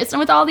embarrassed. And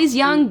with all these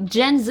young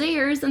Gen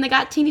Zers, and they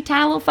got teeny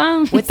tiny little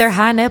phones With their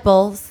high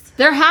nipples.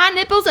 They're high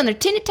nipples and they're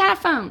teeny tiny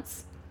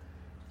phones.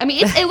 I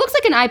mean, it looks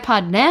like an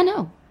iPod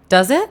Nano.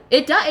 Does it?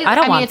 It does. I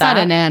don't want it's not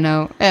that. a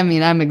Nano. I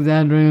mean, I'm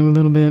exaggerating a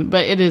little bit,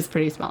 but it is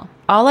pretty small.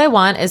 All I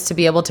want is to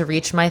be able to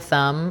reach my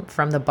thumb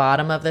from the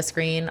bottom of the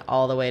screen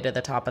all the way to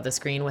the top of the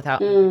screen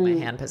without moving my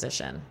hand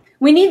position.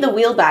 We need the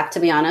wheel back, to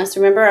be honest.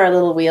 Remember our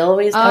little wheel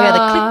we used to Oh, have?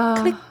 yeah,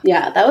 the click, click.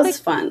 Yeah, that was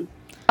fun.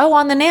 Oh,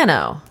 on the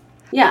Nano.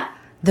 Yeah.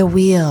 The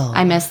wheel.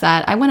 I miss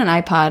that. I want an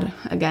iPod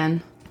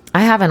again.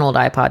 I have an old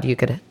iPod you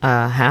could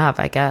have,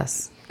 I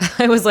guess.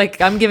 I was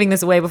like, I'm giving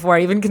this away before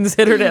I even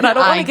considered it. I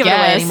don't want to give it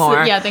away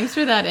anymore. Yeah, thanks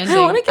for that ending. I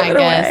don't want to give it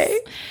guess. away.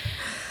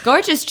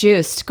 Gorgeous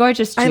juice.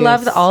 Gorgeous juice. I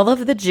love all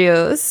of the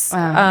juice.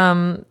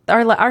 Wow.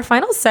 Our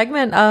final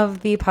segment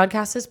of the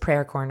podcast is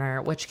prayer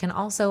corner, which can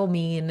also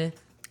mean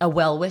a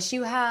well wish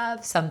you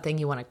have, something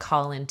you want to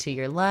call into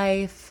your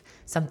life,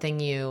 something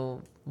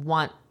you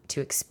want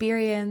to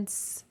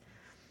experience.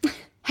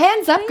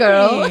 Hands up,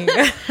 girl.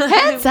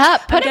 Hands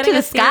up. Put it to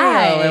the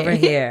sky. Over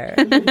here.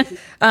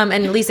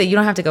 And Lisa, you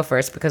don't have to go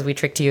first because we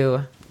tricked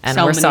you and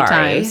So we're many sorry.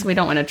 times. We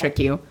don't want to trick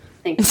you.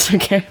 Thanks. It's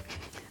okay.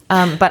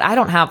 But I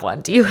don't have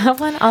one. Do you have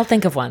one? I'll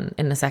think of one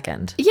in a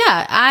second.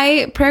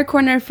 Yeah, prayer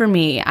corner for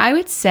me. I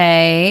would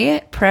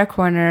say prayer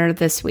corner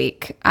this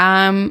week.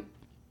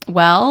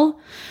 Well,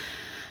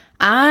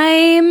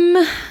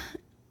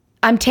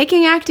 I'm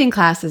taking acting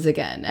classes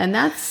again, and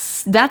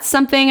that's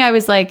something I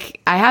was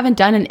like, I haven't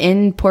done an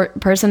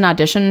in-person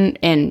audition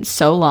in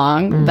so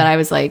long that I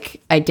was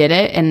like, I did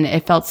it, and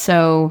it felt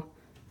so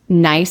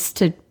nice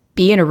to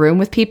be in a room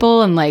with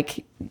people, and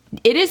like,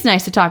 it is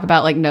nice to talk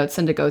about like notes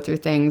and to go through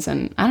things,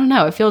 and I don't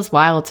know, it feels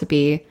wild to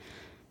be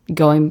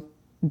going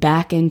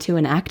back into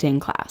an acting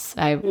class.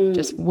 I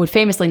just would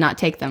famously not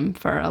take them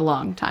for a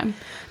long time.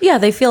 Yeah,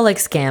 they feel like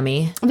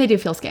scammy. They do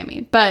feel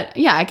scammy, but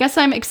yeah, I guess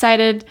I'm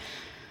excited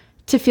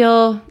to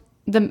feel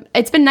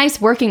it's been nice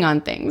working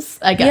on things,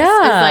 I guess.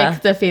 Yeah. It's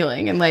like the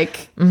feeling and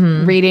like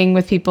reading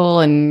with people,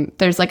 and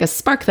there's like a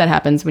spark that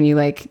happens when you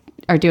like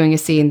are doing a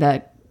scene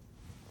that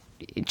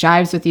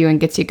jives with you and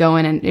gets you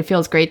going, and it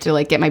feels great to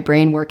like get my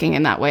brain working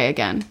in that way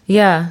again.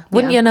 Yeah.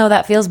 Wouldn't Yeah. you know,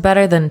 that feels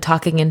better than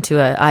talking into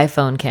an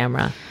iPhone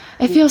camera.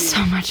 It feels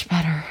so much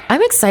better.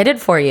 I'm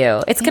excited for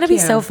you. It's going to be you.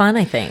 so fun,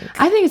 I think.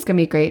 I think it's gonna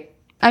be great.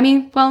 I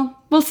mean, well,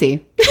 we'll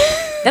see.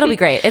 It'll be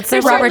great. It's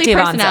There's Robert certainly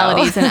DiVanzo.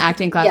 personalities in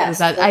acting classes Yes,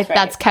 that that's right.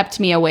 that's kept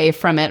me away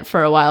from it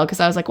for a while, because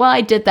I was like, well,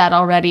 I did that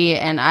already,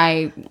 and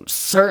I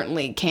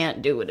certainly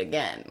can't do it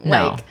again.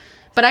 No. Like,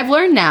 but I've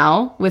learned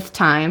now with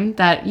time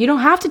that you don't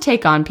have to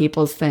take on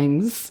people's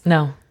things.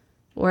 No.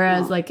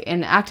 Whereas, like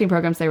in acting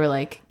programs, they were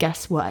like,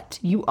 guess what?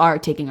 You are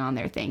taking on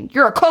their thing.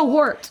 You're a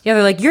cohort. Yeah,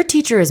 they're like, your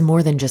teacher is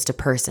more than just a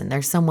person.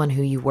 There's someone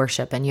who you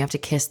worship, and you have to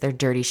kiss their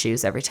dirty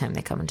shoes every time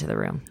they come into the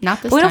room.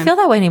 Not this But we don't time. feel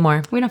that way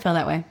anymore. We don't feel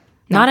that way.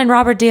 Not in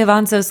Robert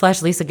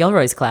DiVanzo / Lisa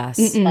Gilroy's class.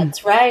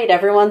 That's right.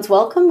 Everyone's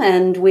welcome,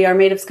 and we are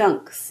made of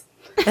skunks.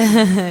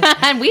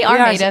 And we are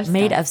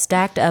made of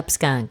stacked up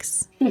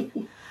skunks.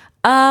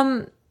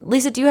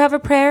 Lisa, do you have a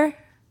prayer?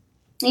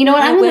 You know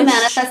what? I'm going wish- to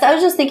manifest. I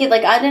was just thinking,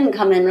 like, I didn't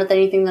come in with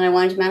anything that I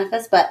wanted to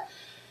manifest, but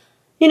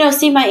you know,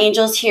 see my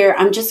angels here.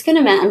 I'm just going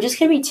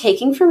to be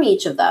taking from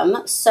each of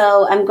them.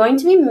 So I'm going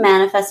to be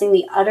manifesting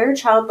the utter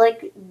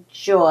childlike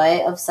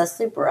joy of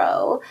Cecily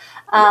Bro.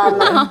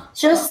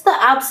 Just the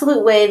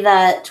absolute way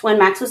that when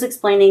Max was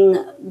explaining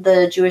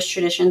the Jewish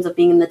traditions of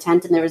being in the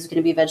tent and there was going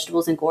to be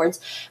vegetables and gourds,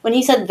 when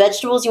he said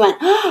vegetables, you went,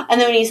 oh,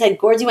 and then when he said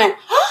gourds, you went,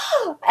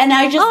 oh, and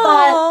I just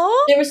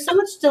thought there was so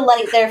much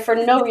delight there for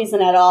no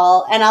reason at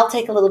all. And I'll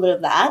take a little bit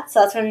of that. So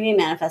that's what I'm going to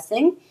be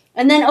manifesting.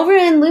 And then over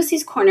in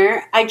Lucy's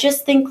corner, I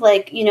just think,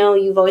 like, you know,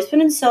 you've always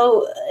been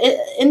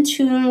in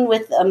tune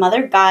with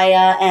Mother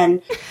Gaia,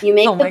 and you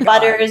make the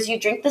butters, you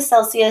drink the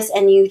Celsius,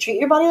 and you treat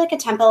your body like a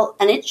temple,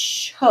 and it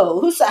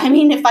shows. I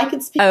mean, if I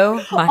could speak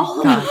Oh my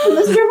all God. in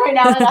this room right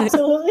now, it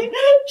absolutely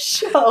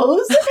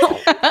shows. So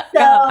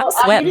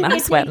I'm going to be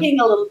sweating. taking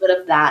a little bit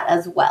of that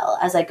as well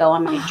as I go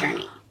on my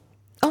journey.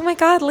 Oh my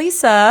God,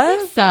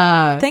 Lisa.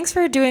 That Thanks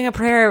for doing a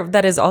prayer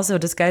that is also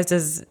disguised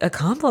as a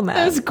compliment.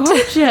 was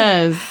gorgeous.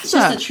 It's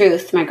just the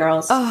truth, my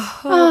girls. Oh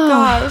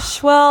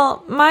gosh.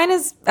 Well, mine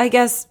is, I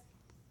guess,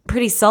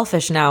 pretty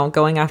selfish now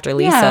going after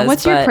Lisa's. Yeah,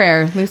 what's your but-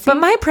 prayer, Lucy? But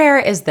my prayer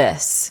is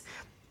this.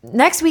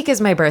 Next week is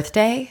my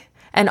birthday,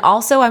 and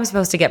also I'm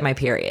supposed to get my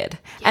period.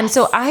 And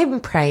so I'm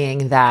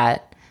praying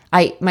that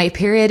my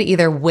period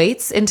either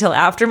waits until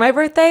after my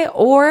birthday,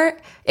 or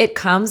it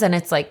comes and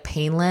it's like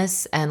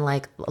painless and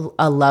like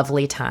a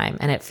lovely time,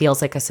 and it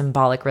feels like a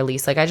symbolic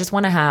release. Like, I just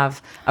want to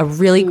have a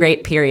really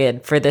great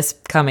period for this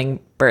coming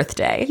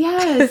birthday.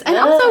 Yes, and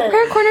also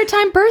prayer corner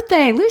time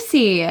birthday,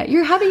 Lucy.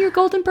 You're having your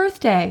golden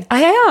birthday.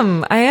 I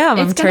am. I'm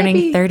gonna turning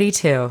be-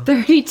 32.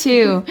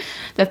 32,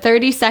 the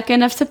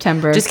 32nd of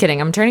September. Just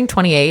kidding. I'm turning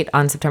 28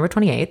 on September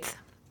 28th.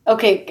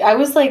 Okay, I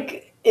was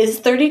like, is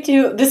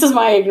 32, this is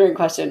my ignorant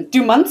question.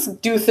 Do months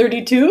do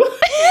 32?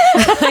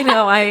 I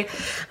know. I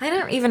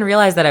didn't even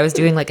realize that I was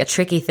doing like a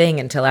tricky thing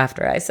until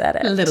after I said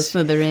it. a little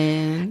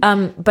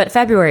Slytherin. But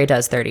February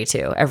does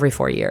 32 every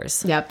 4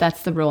 years. Yep,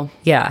 that's the rule.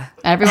 Yeah.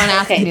 Everyone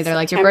asks Okay, me, they're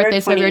like, your September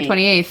birthday's February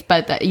 28th,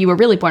 but that you were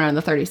really born on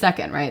the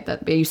 32nd, right?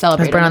 That you I was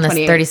celebrate born on the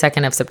the 28th.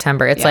 32nd of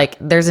September. It's Yeah. like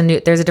there's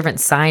a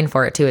different sign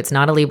for it too. It's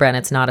not a Libra and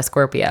it's not a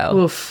Scorpio.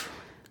 Oof.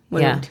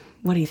 Yeah.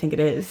 What do you think it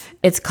is?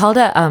 It's called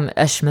a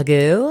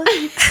shmagoo.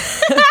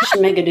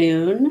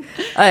 Schmigadoon.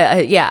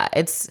 Yeah,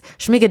 it's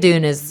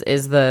Shmigadoon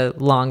is the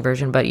long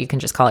version, but you can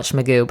just call it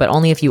shmagoo, but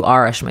only if you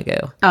are a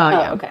shmagoo. Oh,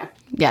 yeah. Okay.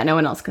 Yeah, no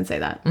one else can say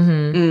that.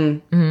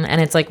 And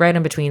it's like right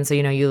in between. So,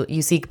 you know,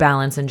 you seek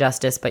balance and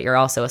justice, but you're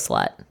also a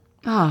slut.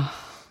 Oh,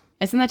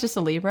 isn't that just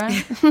a Libra?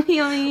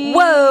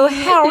 Whoa.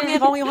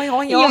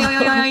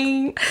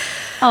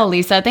 Oh,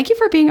 Lisa, thank you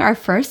for being our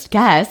first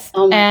guest.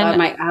 Oh my And God,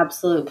 my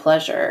absolute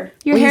pleasure.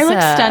 your hair looks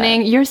Lisa.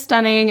 stunning. You're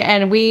stunning.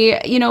 And we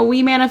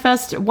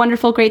manifest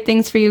wonderful, great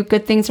things for you.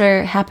 Good things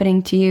are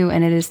happening to you.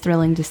 And it is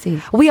thrilling to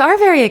see. We are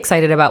very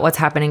excited about what's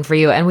happening for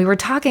you. And we were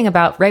talking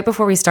about right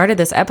before we started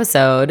this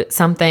episode,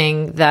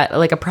 something that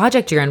like a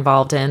project you're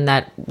involved in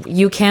that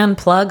you can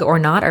plug or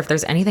not, or if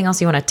there's anything else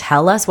you want to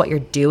tell us what you're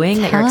doing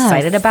that you're Tell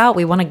excited us. about,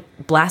 we want to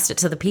blast it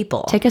to the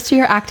people. Take us to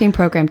your acting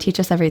program. Teach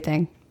us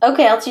everything.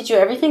 Okay, I'll teach you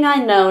everything I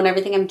know and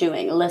everything I'm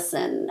doing.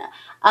 Listen,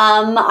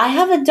 I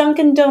have a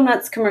Dunkin'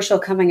 Donuts commercial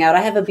coming out.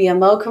 I have a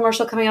BMO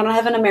commercial coming out. I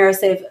have an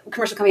Amerisave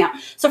commercial coming out.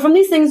 So from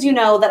these things, you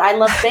know that I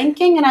love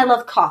banking and I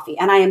love coffee.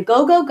 And I am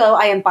go, go, go.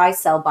 I am buy,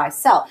 sell, buy,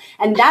 sell.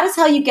 And that is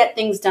how you get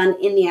things done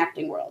in the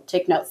acting world.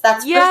 Take notes. That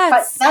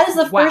is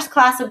the first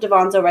class of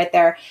Devonzo right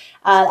there.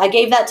 I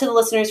gave that to the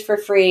listeners for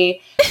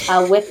free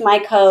with my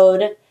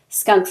code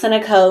Skunks in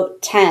a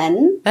Coat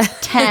 10.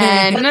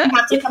 10. You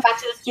have to come back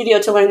to the studio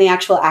to learn the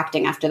actual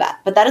acting after that.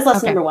 But that is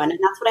lesson number 1. And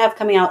that's what I have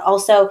coming out.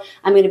 Also,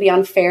 I'm going to be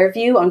on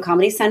Fairview on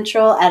Comedy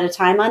Central at a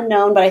time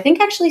unknown, but I think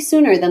actually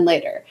sooner than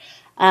later.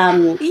 Yay!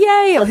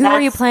 So Who are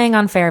you that's- playing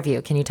on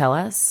Fairview? Can you tell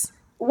us?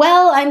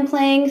 Well, I'm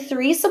playing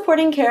 3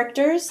 supporting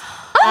characters.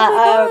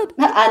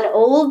 An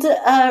old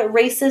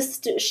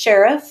racist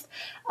sheriff,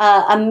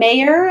 a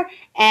mayor,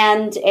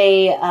 and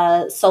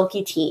a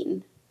sulky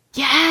teen.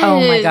 Yes. Oh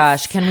my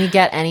gosh. Can we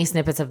get any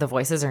snippets of the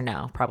voices or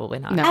no? Probably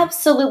not. No.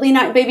 Absolutely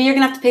not. Baby, you're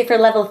going to have to pay for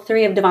level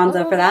 3 of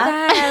Devonzo for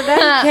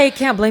that. Okay,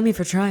 can't blame me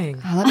for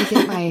trying. Let me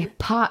get my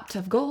pot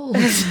of gold.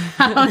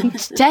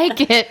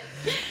 Take it.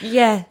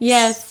 Yeah.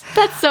 Yes.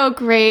 That's so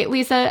great.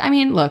 Lisa, I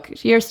mean, look,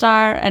 you're a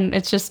star, and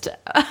it's just,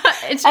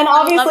 it's And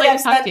obviously, lovely I've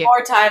to talk spent to you.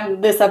 more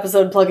time this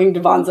episode plugging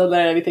Devonzo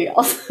than anything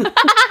else.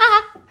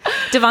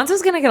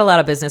 Devonzo's going to get a lot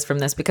of business from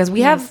this because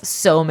we have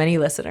so many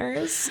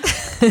listeners.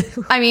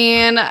 I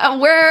mean,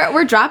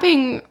 we're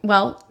dropping.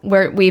 Well,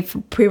 we've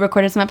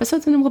pre-recorded some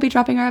episodes, and then we'll be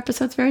dropping our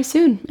episodes very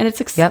soon. And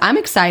it's Yep. I'm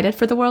excited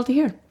for the world to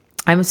hear.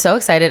 I'm so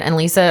excited. And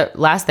Lisa,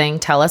 last thing,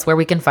 tell us where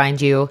we can find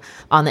you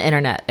on the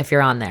internet if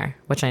you're on there,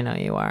 which I know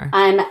you are.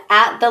 I'm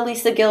at the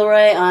Lisa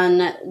Gilroy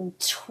on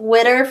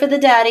Twitter for the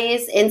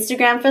daddies,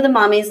 Instagram for the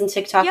mommies, and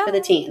TikTok for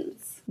the teens.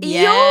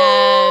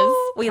 Yes,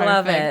 We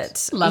love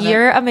Perfect. it. Love it.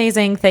 You're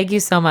amazing. Thank you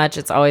so much.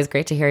 It's always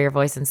great to hear your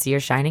voice and see your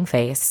shining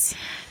face.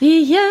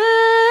 Yeah.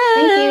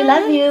 Thank you.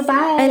 Love you.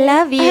 Bye.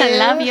 love you. I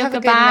love you. Have a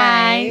good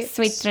Goodbye. night.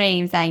 Sweet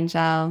dreams,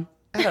 Angel.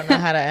 I don't know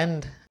how to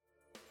end.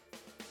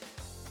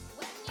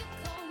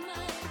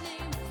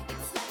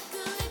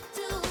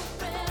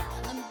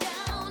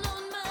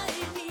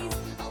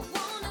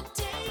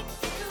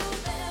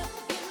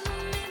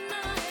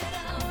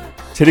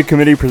 Titty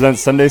Committee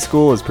Presents Sunday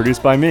School is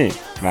produced by me,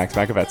 Max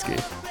Makovetsky.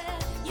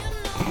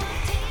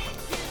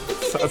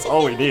 That's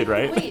all we need,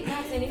 right? Wait,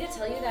 Max, I need to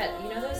tell you that, you know those